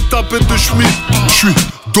venant de ces tapettes de Schmitt. J'suis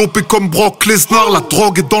dopé comme Brock Lesnar, la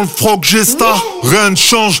drogue est dans le froc Gesta. Rien ne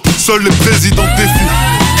change, seuls les présidents défient.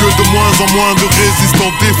 Que de moins en moins de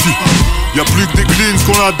résistants défient. Y'a plus que des cleans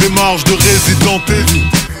qu'on a démarche de Resident Evil.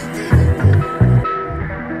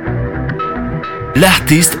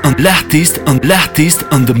 L'artiste on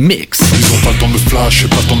the mix. Ils ont pas le temps de me flash, et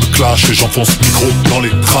pas le temps de clash, et j'enfonce le micro dans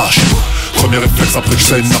les trashs. Premier réflexe après que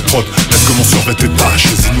j'saigne la prod, est-ce que mon survêt est taché?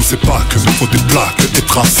 Si nous c'est pas que me faut des plaques et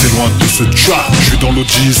traces, c'est loin de ce chat. J'suis dans l'OG,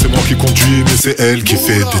 c'est moi qui conduis, mais c'est elle qui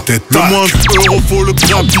fait des têtes. Le moins d'euros faut le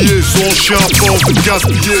grappiller, son chien à force de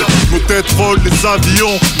gaspiller. Nos têtes volent les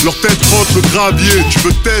avions, leur tête frotte le gravier. Tu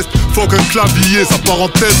veux test, faut qu'un clavier, ça part en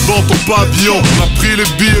tête dans ton pavillon. On a pris les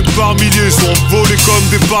billets par milliers, ils sont volés comme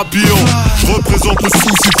des papillons. Je représente le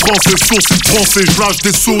souci français, sourcils français, je lâche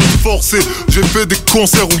des sourires forcés. J'ai fait des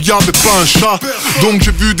concerts où y'avait pas un chat, donc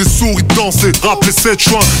j'ai vu des souris danser. Rappeler 7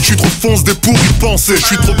 juin, j'suis trop foncé pour y penser.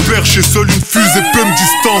 J'suis trop perché, seule une fusée peut me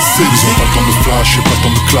distancer. Ils ont pas le temps de flash, et pas le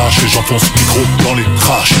temps de clash, et j'enfonce le micro dans les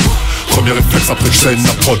trashs. Premier réflexe après que j'saigne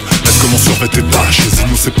la prod, est-ce que mon survêt est taché? Si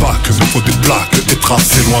nous c'est pas que me faut des plaques et traces,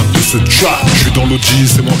 c'est loin de ce chat. J'suis dans l'OG,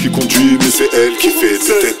 c'est moi qui conduis, mais c'est elle qui fait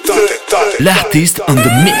des têtes. L'artiste on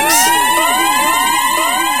the mix.